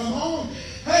 Come on.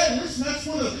 Hey, listen, that's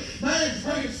one of man's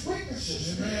greatest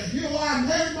weaknesses. Amen. You know why I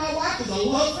married my wife? Because I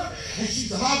love her and she's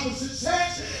the opposite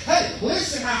sex. Hey,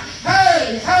 listen,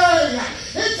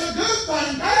 it's a good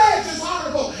thing. Marriage is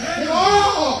honorable. And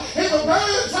all in the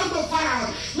marriage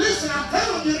undefiled. Listen, I'm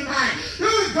telling you tonight, do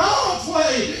it God's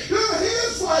way. Do it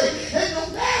His way. And you'll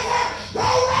never go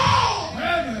wrong.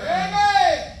 Amen.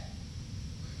 Amen.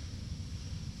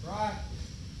 Right.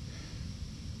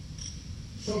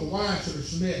 So the wives that are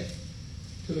submit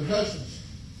to their husbands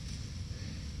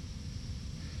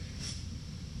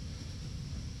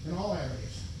in all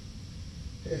areas.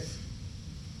 If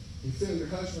you feel your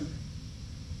husband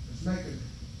is making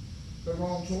the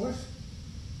wrong choice,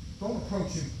 don't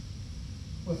approach him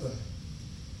with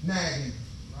a nagging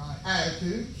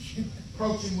attitude.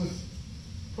 Approach him with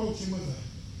an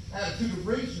attitude of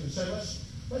reason and say,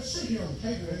 let's sit here on the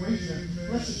table and reason.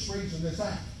 Let's just reason this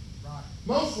out. Right.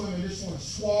 Most women just want to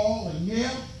squall and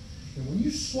yell. And when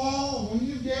you squall and when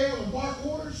you yell and bark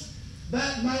orders,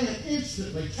 that man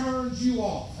instantly turns you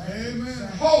off.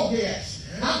 Amen. Oh, yes.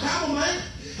 I'm a man.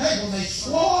 Hey, when they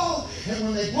squall and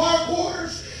when they bark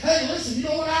orders, hey, listen, you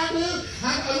know what I do?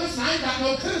 I ain't got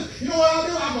no coup. You know what I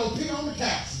do? I go pee on the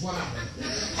couch is what I do.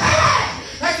 Hey,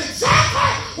 that's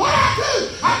exactly what I do.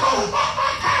 I go and mark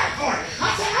my territory. I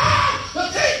say, the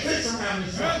team picks around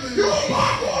this one. You don't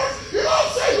bark orders. You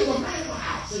don't say who the man in the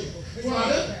house is. That's what I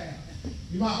do.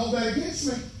 You might hold that against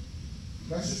me.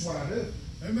 That's just what I do.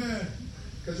 Amen.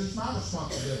 Because it's my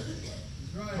responsibility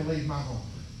That's to right. lead my home.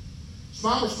 It's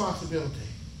my responsibility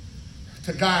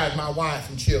to guide my wife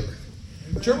and children.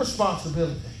 Amen. It's your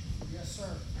responsibility. Yes,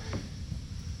 sir.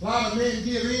 A lot of men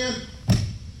give in.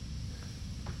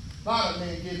 A lot of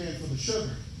men give in for the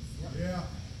sugar. Yep. Yeah.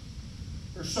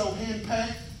 They're so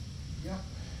henpecked. Yep.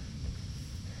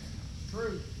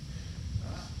 True.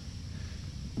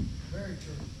 Very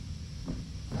true.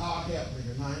 God help me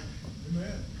tonight.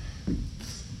 Amen.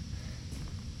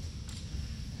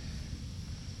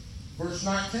 Verse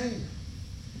 19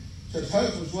 says,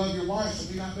 husbands, love your wives,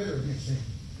 so be not bitter against them.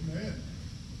 Amen.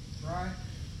 Right.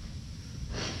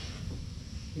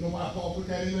 You know why Paul put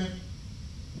that in there?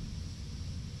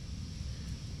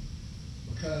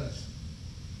 Because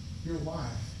your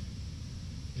wife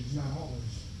is not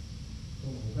always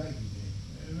going to obey you,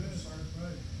 then. Amen. Sir.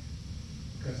 Right.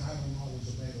 Because I don't always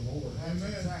obey the Lord. That's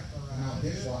Amen. exactly right. And I'm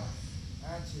his wife.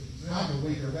 That's it. I'm a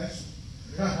weaker vessel.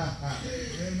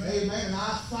 Amen. Amen. And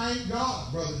I thank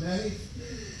God, Brother Dave.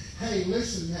 Hey,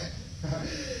 listen,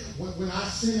 when I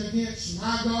sin against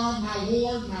my God, my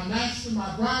Lord, my Master,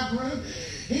 my Bridegroom,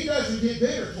 He doesn't get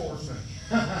bitter towards me.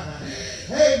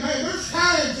 Hey, man, there's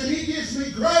times that He gives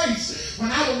me grace when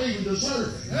I don't even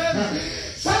deserve it.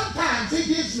 Sometimes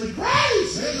He gives me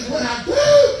grace when I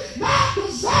do not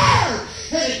deserve.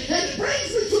 And it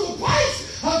brings me to a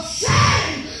place of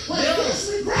shame when He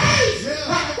gives me grace when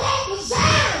I don't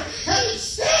deserve. And He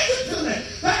extends it to me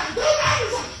that I do not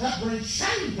deserve. That brings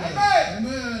shame to me.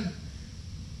 Amen.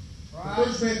 But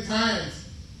there's been times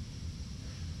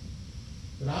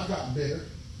that I've gotten bitter.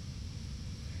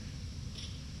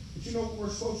 But you know what we're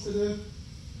supposed to do?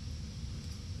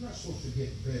 We're not supposed to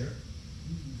get bitter.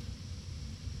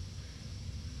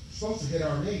 We're supposed to hit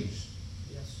our knees.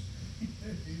 Yes.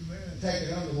 Amen. Take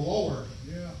it under the Lord.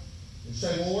 Yeah. And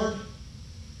say, Lord,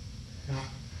 now,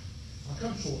 I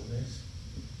come short of this.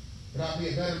 But I'd be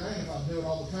a better man if I do it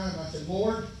all the time. I say,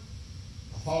 Lord,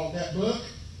 I followed that book.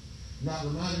 I'm not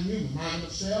reminding you, I'm reminding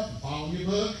myself. I'm following your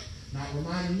book. Not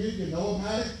reminding you, you know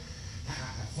about it.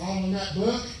 I'm following that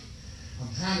book.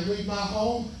 I'm trying to leave my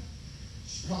home.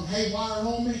 It's come haywire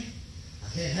on me. I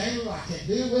can't handle it. I can't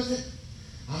deal with it.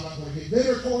 I'm not going to get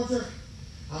bitter towards her.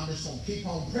 I'm just going to keep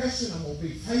on pressing. I'm going to be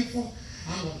faithful.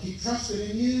 I'm going to keep trusting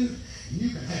in you. And you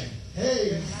can handle it.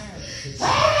 Hey, it's all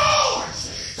yours.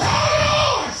 It's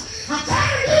all yours. I'm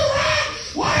trying to do right.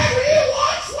 Whatever you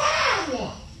want's what I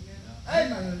want.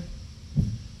 Amen.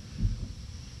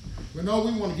 But no,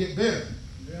 we want to get bitter.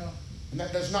 Yeah. And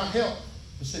that does not help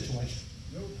the situation.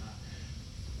 Nope.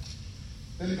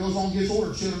 Then it goes on and gets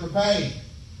ordered children to obey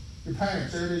your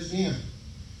parents. There it is again.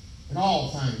 In all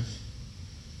things.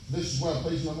 This is well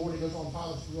pleasing the Lord. He goes on,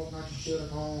 fathers, provoke not you should,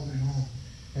 and on and on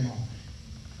and on.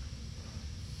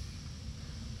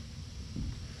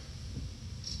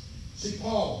 See,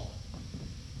 Paul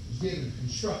is giving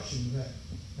instruction to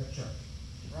that church.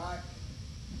 Right.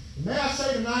 And may I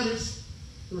say tonight, it's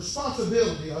the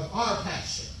responsibility of our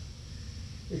pastor.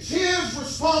 It's his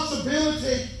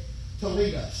responsibility to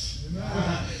lead us.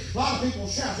 A lot of people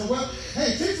shout, say, well,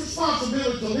 hey, it's his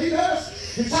responsibility to lead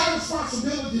us. It's our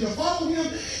responsibility to follow him.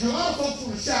 And a lot of folks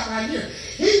want to shout right here.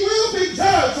 He will be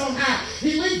judged on how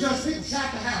he leads us. People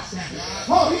shout the house down.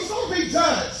 Oh, he's going to be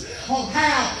judged on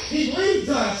how he leads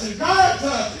us and guides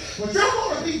us. But you're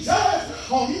going to be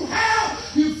judged on you how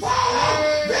you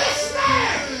follow this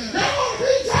man. You're going to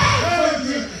be judged on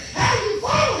you how you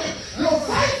follow him. Your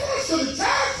faithfulness to the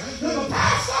church, to the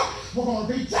pastor, we're going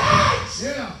to be judged.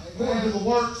 Yeah. According to the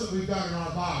works that we've done in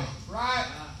our body. Right.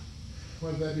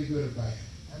 Whether that be good or bad.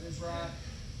 That is right.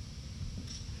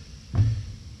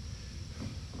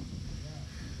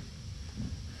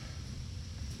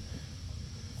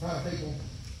 A lot of people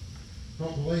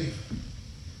don't believe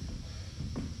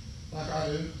like I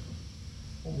do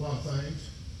on a lot of things.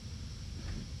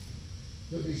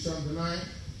 There'll be some tonight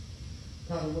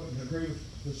probably wouldn't agree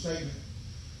with the statement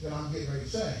that I'm getting ready to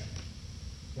say,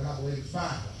 but I believe it's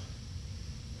Bible.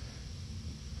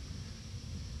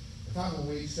 If I'm going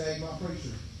to eat steak, my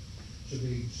preacher should be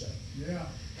eating steak. Yeah.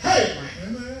 Hey,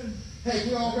 man. Amen. Hey,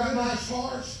 we all got nice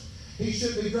cars. He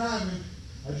should be driving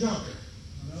a junker.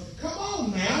 Come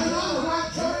on, man. I'm in the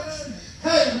right church.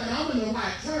 Hey, man, I'm in the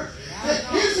right church.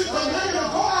 Hey, isn't the man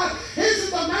of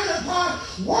God,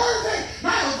 worthy,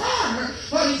 not of honor,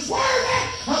 but he's worthy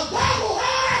of double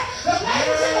honor. The man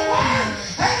is in the word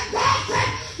and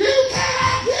doctrine. You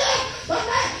cannot give the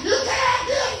man, you cannot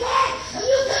give God, and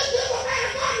you can't give the man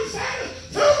of God who's standing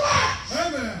too much.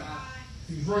 Amen.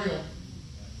 He's real.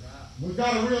 We've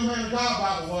got a real man of God,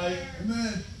 by the way.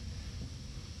 Amen.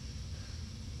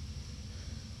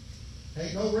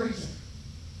 Ain't no reason.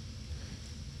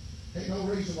 Ain't no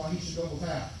reason why he should go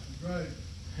without. Right.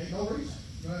 Ain't no reason.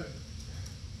 Right.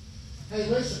 Hey,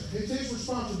 listen, it's his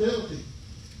responsibility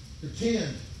to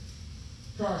tend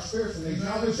to our spiritual needs. And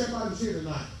I wish everybody was here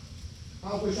tonight.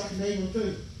 I wish I could name them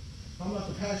too. I'm not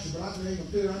the pastor, but I can name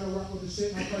them too. I know right where they're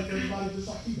sitting. I pray for everybody just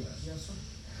like he does. Yes, sir.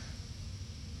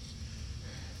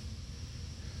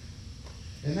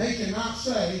 And they cannot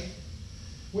say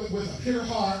with a pure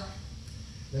heart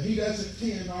that he doesn't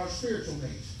tend to our spiritual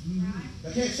needs. Mm-hmm.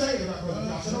 They can't say it about Brother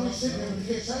Johnson. Don't sit there and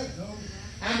they can't say it. No.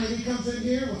 I mean, he comes in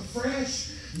here with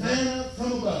fresh manna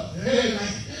from above. Amen.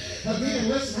 Again,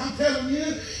 listen, I'm telling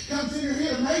you, comes in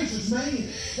here, it amazes me.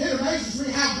 It amazes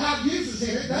me how God uses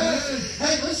him. It does.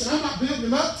 Hey, listen, I'm not building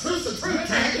him up. Truth's the truth,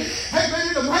 Jack. Hey,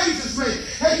 man, it amazes me.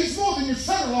 Hey, he's more than your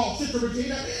son-in-law, Sister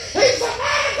Regina. He's the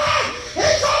man of God.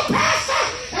 He's our pastor,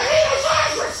 and he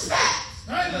deserves respect.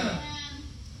 Amen.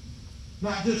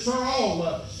 Not just for all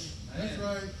of us. That's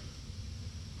right.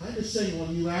 I ain't just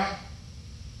singling you out.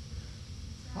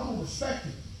 I'm going to respect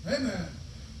him. Amen.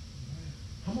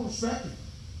 I'm going to respect him.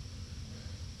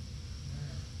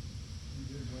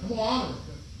 I'm going to honor him.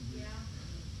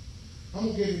 I'm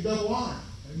going to give him double honor.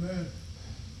 Amen.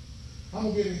 I'm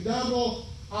going to give him double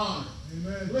honor.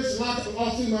 Amen. Listen, like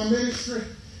all through my ministry,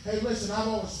 hey, listen, I've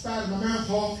always spouted my mouth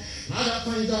off, and I got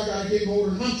things I got to get more,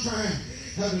 and I'm trying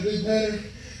how to do better.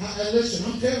 And listen,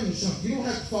 I'm telling you something. You don't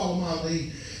have to follow my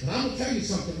lead. But I'm going to tell you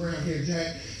something around here,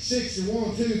 Jack.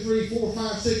 61, 2, 3, 4,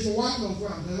 5, 6. My wife knows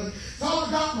what I'm doing. It's all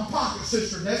I got in my pocket,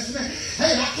 Sister Destiny.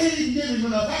 Hey, I can't even give him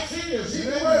enough. That's his. He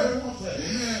can wherever he wants it.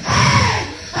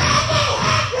 Hey, I'm so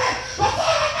hungry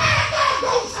before the man of God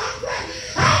goes hungry.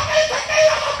 I don't need the meat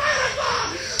of the man of God.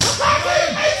 Because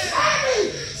he makes me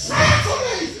spiritual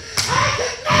needs. I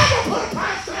can never put a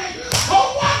price tag on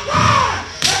one God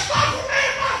that's not for me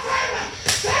and my family.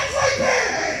 Since we've been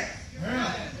here.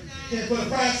 Can't put a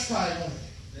price tag on it.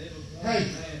 Hey,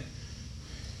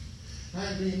 I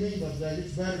ain't being mean about that.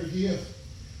 It's better to give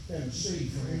than to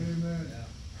receive, friend. Amen.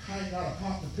 I ain't got a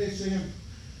pot to piss in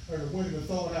or the window to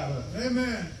throw it out of.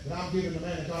 Amen. And I'm giving the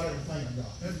man of God everything I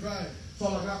got. That's right. That's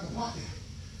all I got in my pocket.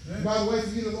 Amen. By the way, for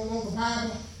you that don't know the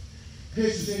Bible,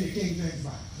 this is in your King James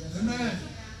Bible. Yes. Amen.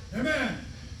 Amen.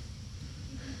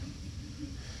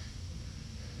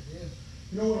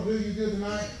 You know what'll do you good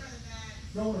tonight?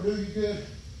 You know what'll do you good?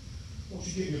 Once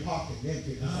you get in your pocket and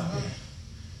empty it. I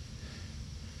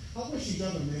wish these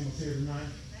other men was here tonight.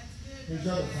 These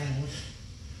other families.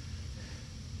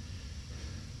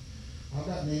 I've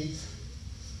got needs.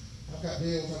 I've got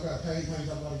bills. I've got to pay things.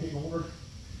 I've got to get ordered.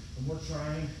 And we're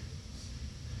trying.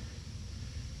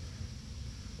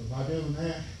 But by doing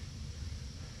that,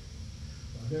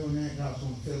 God's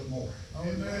going to fill it more.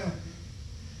 Amen.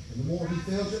 And the more He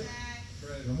fills it,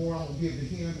 the more I will give to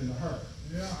Him and to her.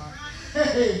 Yeah.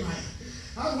 Hey, man.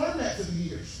 I've learned that through the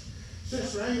years.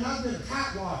 Sister Amy, I've been a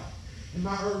tightwad in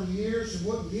my early years and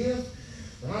wouldn't give.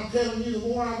 But I'm telling you, the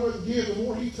more I wouldn't give, the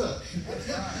more He took.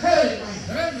 Hey, man.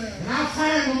 Amen. And I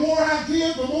find the more I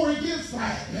give, the more He gives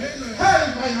back. Amen.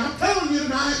 Hey, man, I'm telling you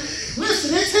tonight,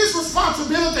 listen, it's His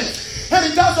responsibility. And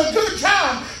He does a good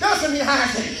job, doesn't He,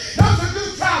 Isaac? Does a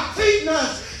good job feeding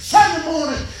us Sunday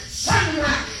morning, Sunday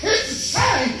night. It's a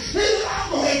shame. I'll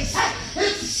go ahead and say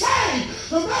it's a shame.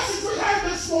 The message we heard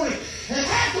this morning and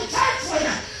half the church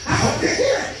later, I hope you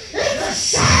hear it. It's a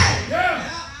shame. Yeah.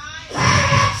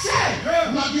 Crying out shame. Yeah.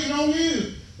 I'm not getting on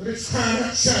you, but it's crying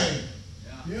out shame.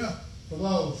 Yeah. For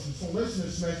those who so listen to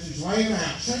this message, laying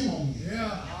out, shame on you. Yeah. All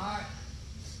right.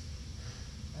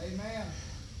 Amen.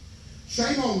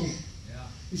 Shame on you. Yeah.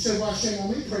 You say, why shame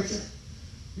on me, preacher?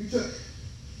 You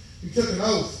took an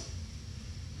oath.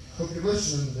 Hope you're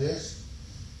listening to this.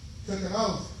 Took an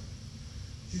oath.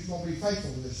 She's going to be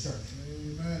faithful to this church.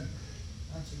 Amen.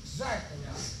 That's exactly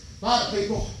right. A lot of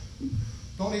people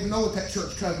don't even know what that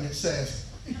church covenant says.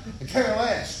 They care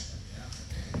less.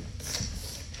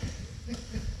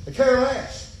 They care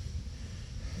less.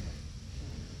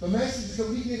 The messages that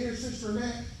we get here, Sister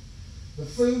Annette, the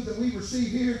food that we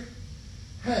receive here,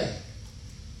 hey,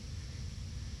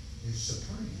 is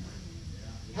supreme.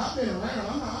 I've been around.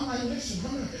 I'm not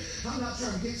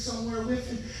trying to get somewhere with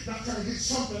him. Not trying to get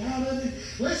something out of him.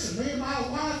 Listen, me and my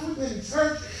wife, we've been in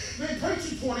church, been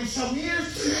preaching 20-some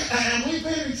years, and we've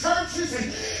been in churches,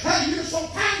 and hey, you're so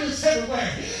kindness everywhere.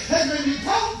 And then you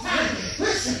don't find it.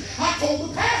 Listen, I told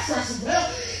the pastor, I said, well,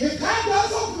 if God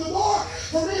does open the door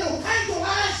for me to change the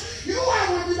lives, you know I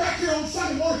won't be back here on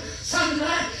Sunday morning, Sunday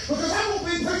night, because I won't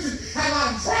be preaching a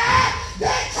lot of dry,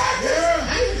 dead churches.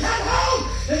 I need to come home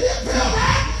and get filled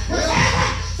up with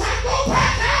heaven, so I can go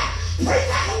back out, preach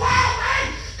like a wild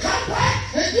man, come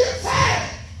back and get fed.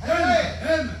 Amen.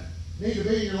 Amen. Need to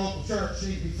be in your local church,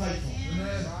 need to be faithful.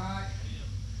 Amen. Right.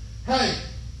 Hey,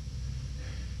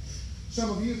 some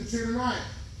of you that's here tonight,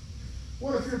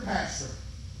 what if you're a pastor?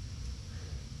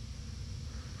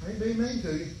 I ain't being mean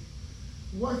to you.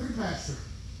 What if your pastor,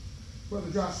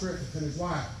 Brother Josh Griffith and his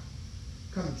wife,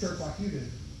 come to church like you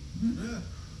did? Yeah.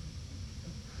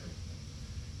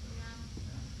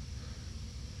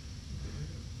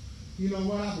 You know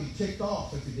what? I'd be ticked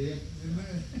off if he did.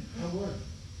 Amen. I would.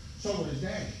 So would his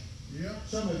daddy. Yeah.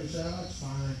 Some of you say, oh, that's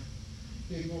fine.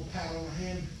 Give him a little pat on the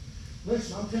hand.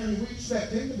 Listen, I'm telling you, we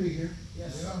expect him to be here.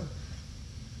 Yes, sir.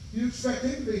 You expect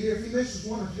him to be here. If he misses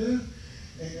one or two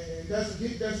and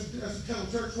doesn't tell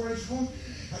the church where he's going,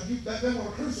 they want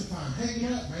to crucify him, hang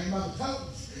him up, man, by the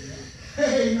toes.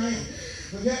 Hey, man.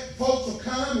 But yet folks will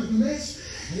come and miss,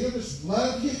 and he'll just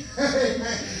love you. Hey,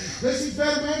 man. Listen, he's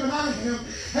better man than I am.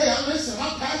 Hey, listen,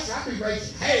 I'm pastor. I'd be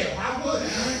raising hell. I would.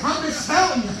 I'm just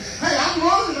telling you. Hey, I'm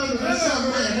learning under this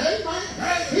young man. Hey, man.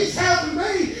 He's helping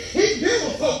me. He can deal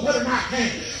with folk better than I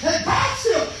can. And God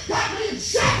still got me in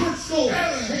shepherd school.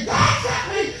 And God got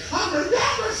me under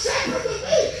younger shepherd than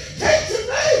me, teaching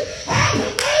me,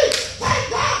 helping me. Thank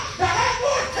God to have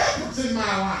more temperance in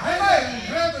my life. Amen.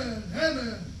 Amen.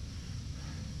 Amen.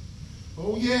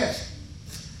 Oh, yes.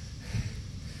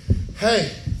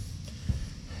 Hey.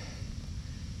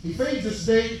 He feeds us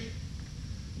deep.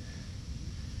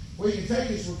 We can take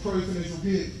his reproof and his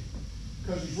rebuke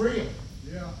because he's real.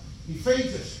 Yeah. He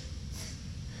feeds us.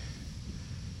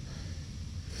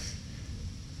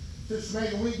 Sister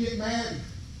Megan, when we get mad and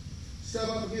step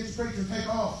up against the preacher and take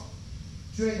off,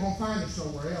 you ain't going to find us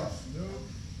somewhere else. No.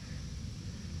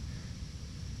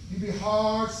 You'd be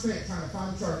hard spent trying to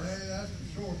find a church Hey, that's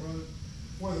for sure, brother.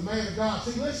 where the man of God.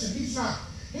 See, listen, he's not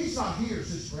here,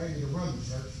 Sister Randy, to run the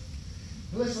church.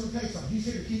 But listen, let me tell you something. He's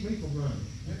here to keep me from running.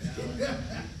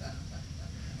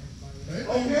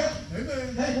 Oh, yeah?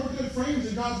 Amen. Hey, we're good friends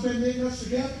and God's been knitting us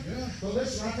together. Yeah. But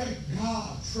listen, I think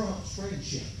God trumps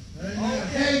friendship. Amen.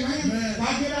 Amen. If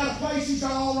I get out of place, he's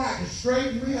all right to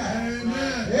straighten me out. Amen.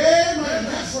 Amen.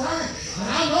 That's right. And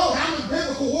I know I'm in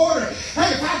biblical order.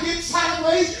 Hey, if I get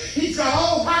sideways, he's got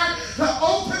all right to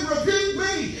open rebuke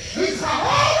me. He's got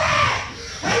all right.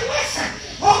 Hey, listen.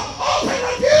 Open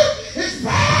rebuke is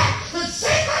bad than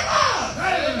secret love.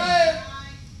 Amen.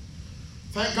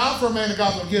 Thank God for a man of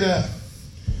God that will get up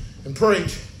and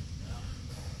preach.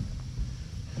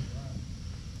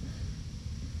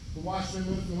 The wife's been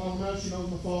with me long enough. She knows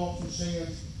my faults and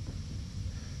sins.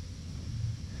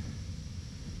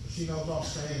 But she knows I'll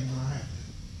stand when I have to.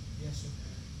 Yes, sir.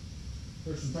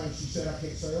 There's some things she said I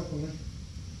can't say openly.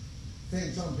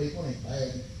 Offending some people ain't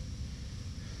bad.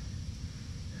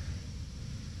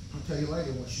 I'll tell you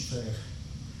later what she said.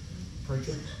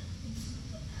 Preacher.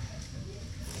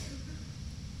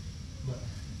 But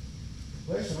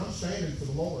listen, I'm standing for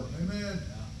the Lord. Amen.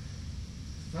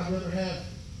 I'd rather have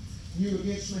you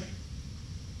against me.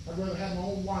 I'd rather have my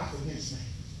own wife against me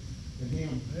than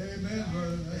him. Amen,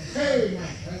 brother. Amen.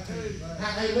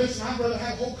 Hey, listen, I'd rather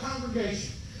have a whole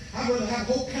congregation. I'd rather have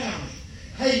a whole county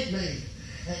hate me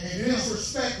and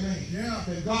disrespect me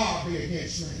than God be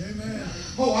against me. Amen.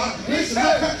 Oh, listen,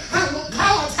 I want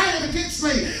God's hand against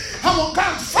me. I want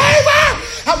God's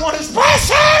favor. I want his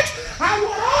blessings. I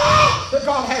want all that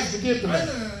God has to give to me.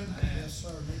 Amen. Yes,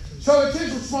 sir. So it's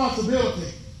his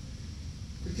responsibility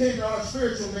to tend to our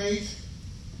spiritual needs.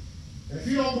 And if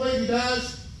you don't believe he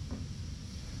does,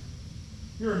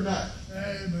 you're a nut.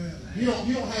 Amen. You don't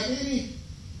have any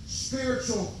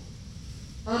spiritual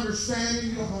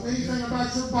understanding. You don't know anything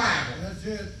about your Bible. That's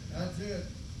it. That's it.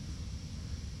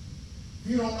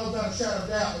 You don't know without a shadow of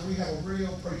doubt that we have a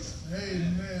real preacher.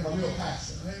 Amen. A real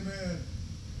pastor. Amen.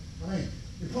 I mean,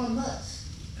 you're plumb nuts.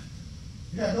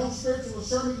 You have no spiritual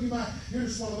discernment. You're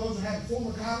just one of those that have a form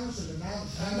of godliness and deny the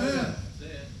power of God.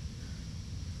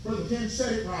 Brother Tim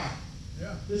said it right.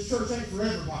 Yeah. This church ain't for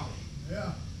everybody.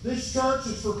 Yeah. This church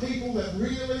is for people that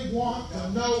really want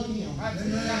to know him.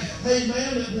 Amen.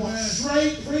 Amen. That wants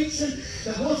straight preaching.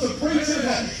 That wants a preacher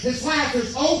that his life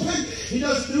is open. He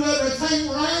doesn't do everything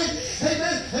right.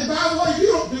 Amen. And by the way,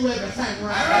 you don't do everything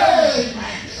right.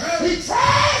 Amen. He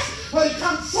tries, but he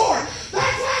comes short.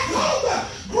 That's why I call the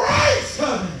grace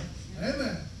covenant.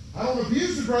 Amen. I don't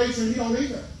abuse the grace, and you don't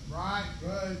either. Right.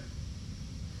 Right.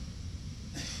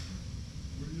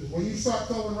 When you start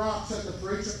throwing rocks at the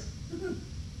preacher,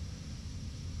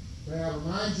 may I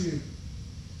remind you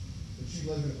that you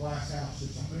live in a glass house.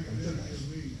 It's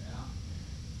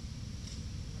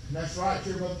and that's right,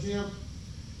 your brother Jim.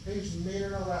 He's meaner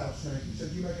than a rattlesnake. He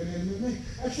said, you make an enemy of me.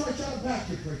 That's right, you ought to back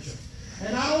your preacher.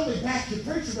 And not only back your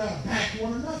preacher, but ought to back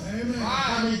one another. Amen.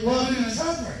 I mean, love each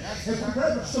other. If we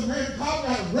reverence some man called,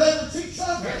 we ought to reverence each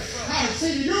other. How to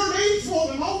see to your needs more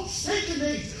than own stinking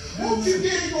needs. Won't you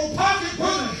get in your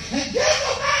pocketbook and give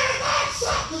the man of God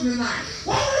something tonight?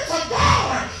 Whether it's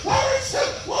 $1, whether it's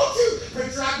 $2, won't you?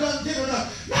 Preacher, I've done giving up.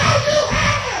 No, you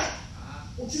haven't.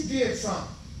 Won't you give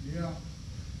something? Yeah.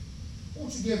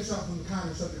 Won't you give something from the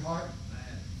kindness of your heart?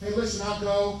 Hey, listen, I'll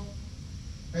go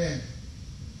and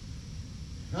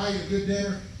I eat a good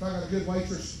dinner. If I got a good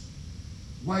waitress,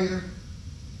 waiter,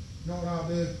 you know what I'll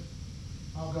do?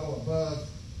 I'll go above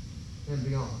and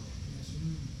beyond. Yes,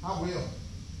 I will.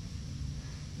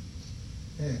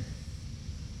 And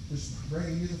just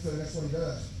bringing you the food, that's what he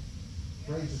does.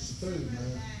 Brings us the food,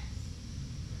 man.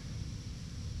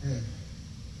 And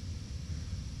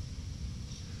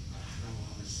I know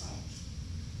all his thoughts.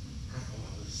 I know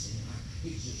all his sin.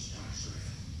 He's just Josh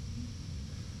Griffin.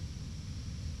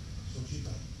 That's what you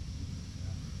think.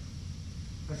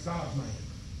 That's God's man.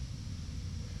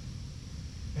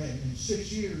 And in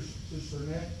 6 years, Sister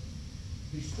Annette,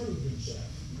 he's proved himself.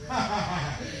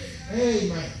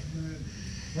 Amen.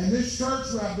 And this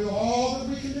church will do all that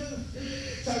we can do.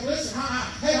 Say, listen,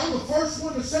 hey, I'm the first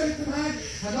one to say it tonight.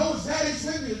 I know his daddy's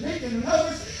with me, the deacon and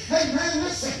others. Hey, man,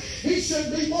 listen, he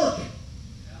shouldn't be working.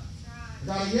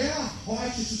 Yeah. Oh,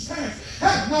 that's just his parents.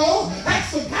 Hey, no,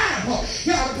 that's the Bible.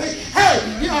 You ought to be,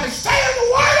 hey, you ought to stay in the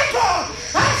Word of God.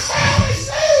 I stay on his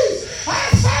knees. I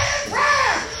stay in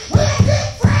prayer. We'll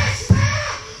get fresh now.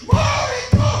 More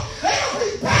and more. It'll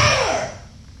be better.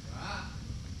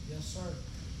 yes, sir.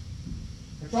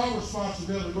 It's our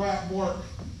responsibility to go out and work.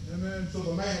 Amen. So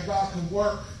the man of God can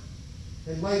work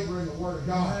and labor in the Word of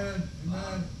God. Amen.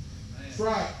 Amen. That's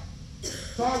right.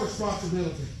 It's our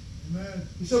responsibility. Amen.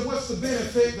 He said, what's the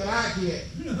benefit that I get?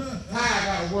 I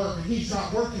got to work and he's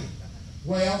not working.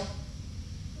 Well,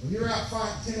 when you're out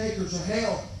fighting 10 acres of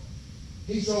hell,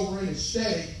 he's over in his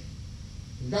steady.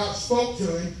 And God spoke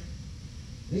to him.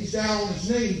 And he's down on his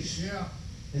knees. Yeah.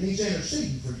 And he's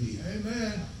interceding for you.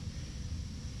 Amen.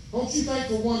 Don't you think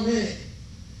for 1 minute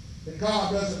that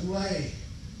God doesn't lay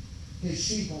his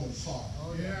sheep on his heart.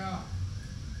 Oh, yeah.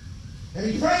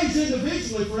 And he prays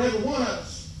individually for every one of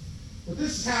us. But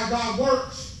this is how God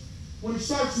works. When he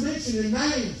starts mentioning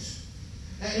names,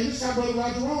 and this is how Brother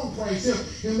Roger Long prays.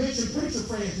 He'll mention preacher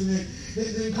friends, and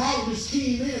then God will just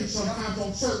key him in sometimes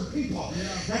on certain people. Yeah.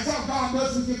 That's how God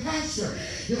does with your pastor.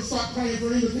 He'll start praying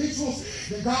for individuals,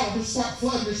 then God will just start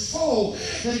flooding his soul.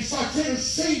 Then he starts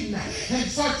interceding, and he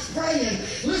starts praying.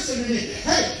 Listen to me.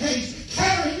 Hey, he's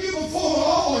carrying you before the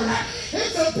Lord.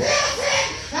 It's a benefit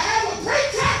to have a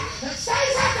preacher that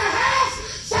stays at the house,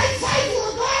 stays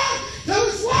faithful to God, till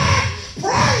his wife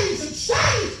prays and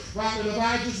studies right in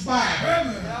Elijah's Bible.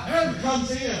 Amen. He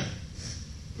comes in,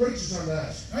 preaches unto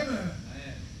us. Amen.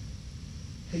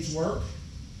 He's worked.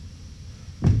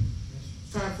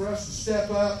 It's time for us to step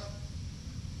up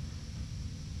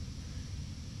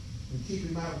and keep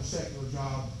him out of the secular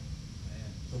job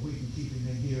so we can keep him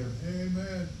in here.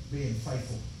 Amen. Being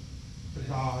faithful to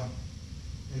God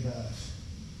and to us.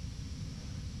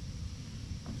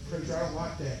 Preacher, I don't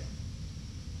like that.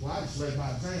 Well, I just led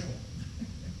by example.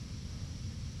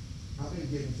 I've been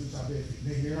giving since I've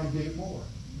been here. I'm giving more.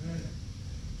 Amen.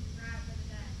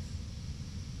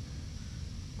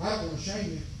 I don't want to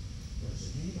shame you. But I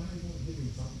said, anybody want to give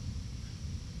him something?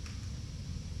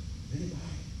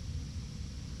 Anybody?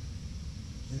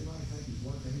 Does anybody think he's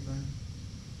worth anything?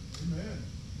 Amen.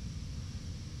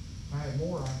 If I had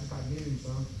more, I think I'd give him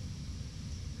some.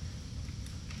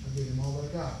 I'd give him all that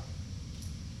I got.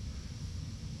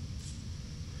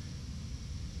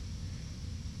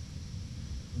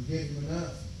 And give him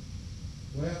enough.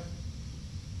 Well,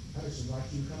 I just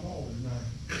invite you to come over tonight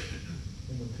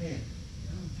and repent.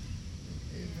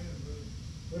 Amen, brother.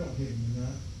 We don't give him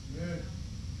enough. Amen.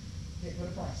 Can't put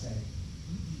a price tag.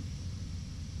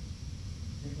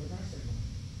 Can't put a price tag on it.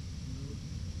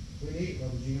 We need it,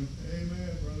 Brother Jim.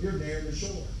 Amen, brother. You're near the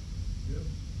shore. Yep.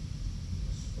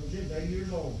 Brother Jim's 80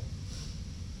 years old.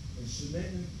 And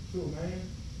submitting to a man,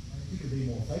 you could be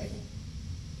more faithful,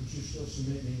 but you're still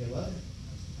submitting and you love him.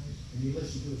 And you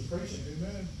listen to his preaching.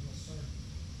 Amen. Yes, sir.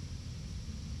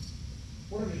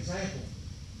 What an example.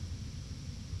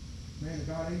 Man of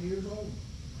God, 80 years old.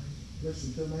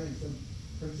 Listen to a man who's been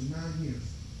preaching 9 years.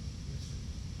 Yes, sir.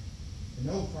 And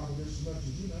knows probably just as much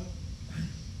as you know.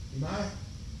 You might.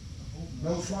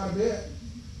 Knows quite a bit.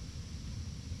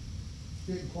 It's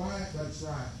getting quiet, but it's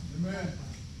right. Amen.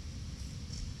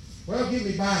 Well, give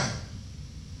me Bible.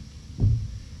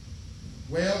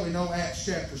 Well, we know Acts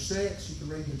chapter 6. You can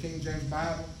read the King James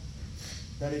Bible.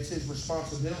 That it's his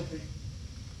responsibility.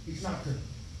 He's not to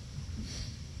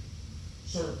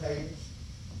serve tables.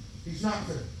 He's not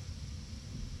to.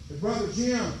 If Brother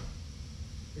Jim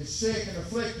is sick and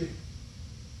afflicted,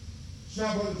 it's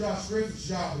not Brother Josh Griffith's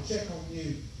job to check on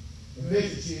you and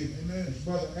visit you. Amen. It's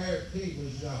Brother Eric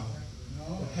Peeble's job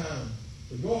to come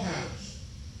to your house.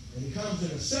 And he comes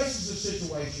and assesses the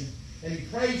situation, and he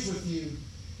prays with you.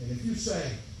 And if you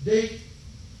say, Dick,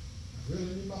 I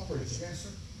really need my preacher. Yes, sir.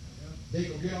 Dick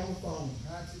will get on the phone.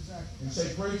 That's exactly. And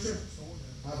say, preacher,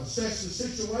 I've assessed the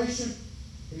situation.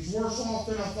 He's worse off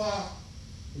than I thought.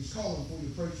 He's calling for you,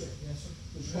 preacher. Yes, sir.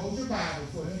 Just close your Bible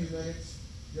for a few minutes.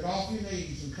 Get off your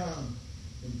knees and come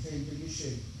and tend to your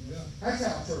sheep. Yeah. That's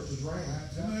how churches ran.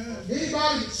 Amen.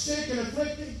 Anybody that's sick and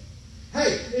afflicted,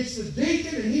 hey, it's the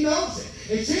deacon and he knows it.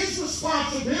 It's his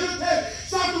responsibility.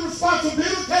 It's not the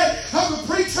responsibility of the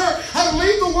preacher how to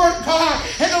lead the Word of God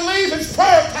and to leave his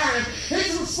prayer time.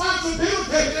 It's the responsibility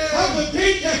of the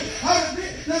deacon how to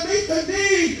meet the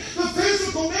need, the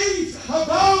physical needs of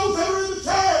those that are in the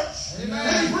church. Amen.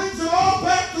 And he brings it all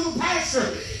back to the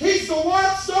pastor. He's the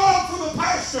watchdog for the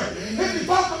pastor. If you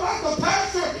talk about the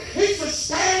pastor, he's to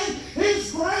stand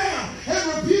his ground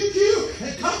and rebuke you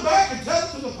and come back and tell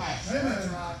it to the pastor. Amen. That's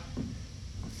right.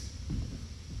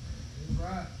 That's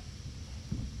right.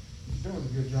 He's doing a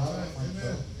good job. I think so.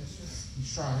 Amen. Yes, sir.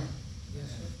 He's trying. Yes,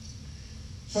 sir.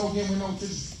 So again, we know it's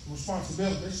his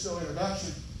responsibility. This is still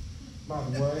introduction, by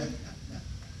the way.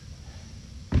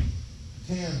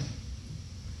 10.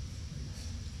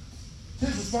 It's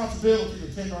his responsibility to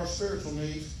tend to our spiritual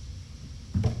needs.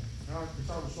 It's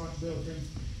our responsibility to tend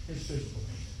to his physical needs.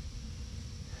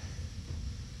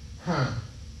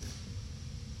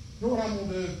 You know what I'm going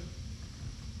to do?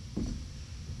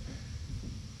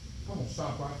 I'm going to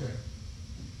stop right there.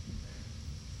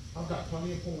 I've got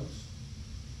plenty of points,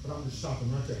 but I'm just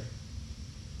stopping right there.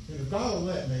 And if God will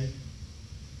let me,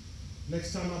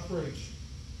 next time I preach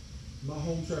in my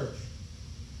home church,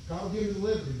 God will give me the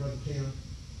liberty, Brother Ken.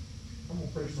 I'm going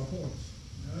to preach my points.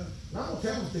 Yeah. And I'm going to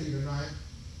tell them to you tonight.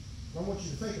 I want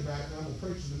you to think about it, and I'm going to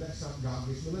preach them the next time God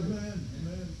gives me liberty. Amen.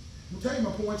 Amen. I'm going to tell you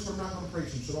my points, but I'm not going to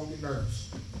preach them, so don't get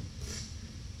nervous.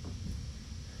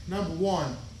 Number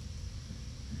one,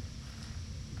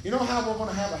 you know how we're going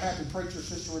to have a happy preacher,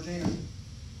 Sister Regina?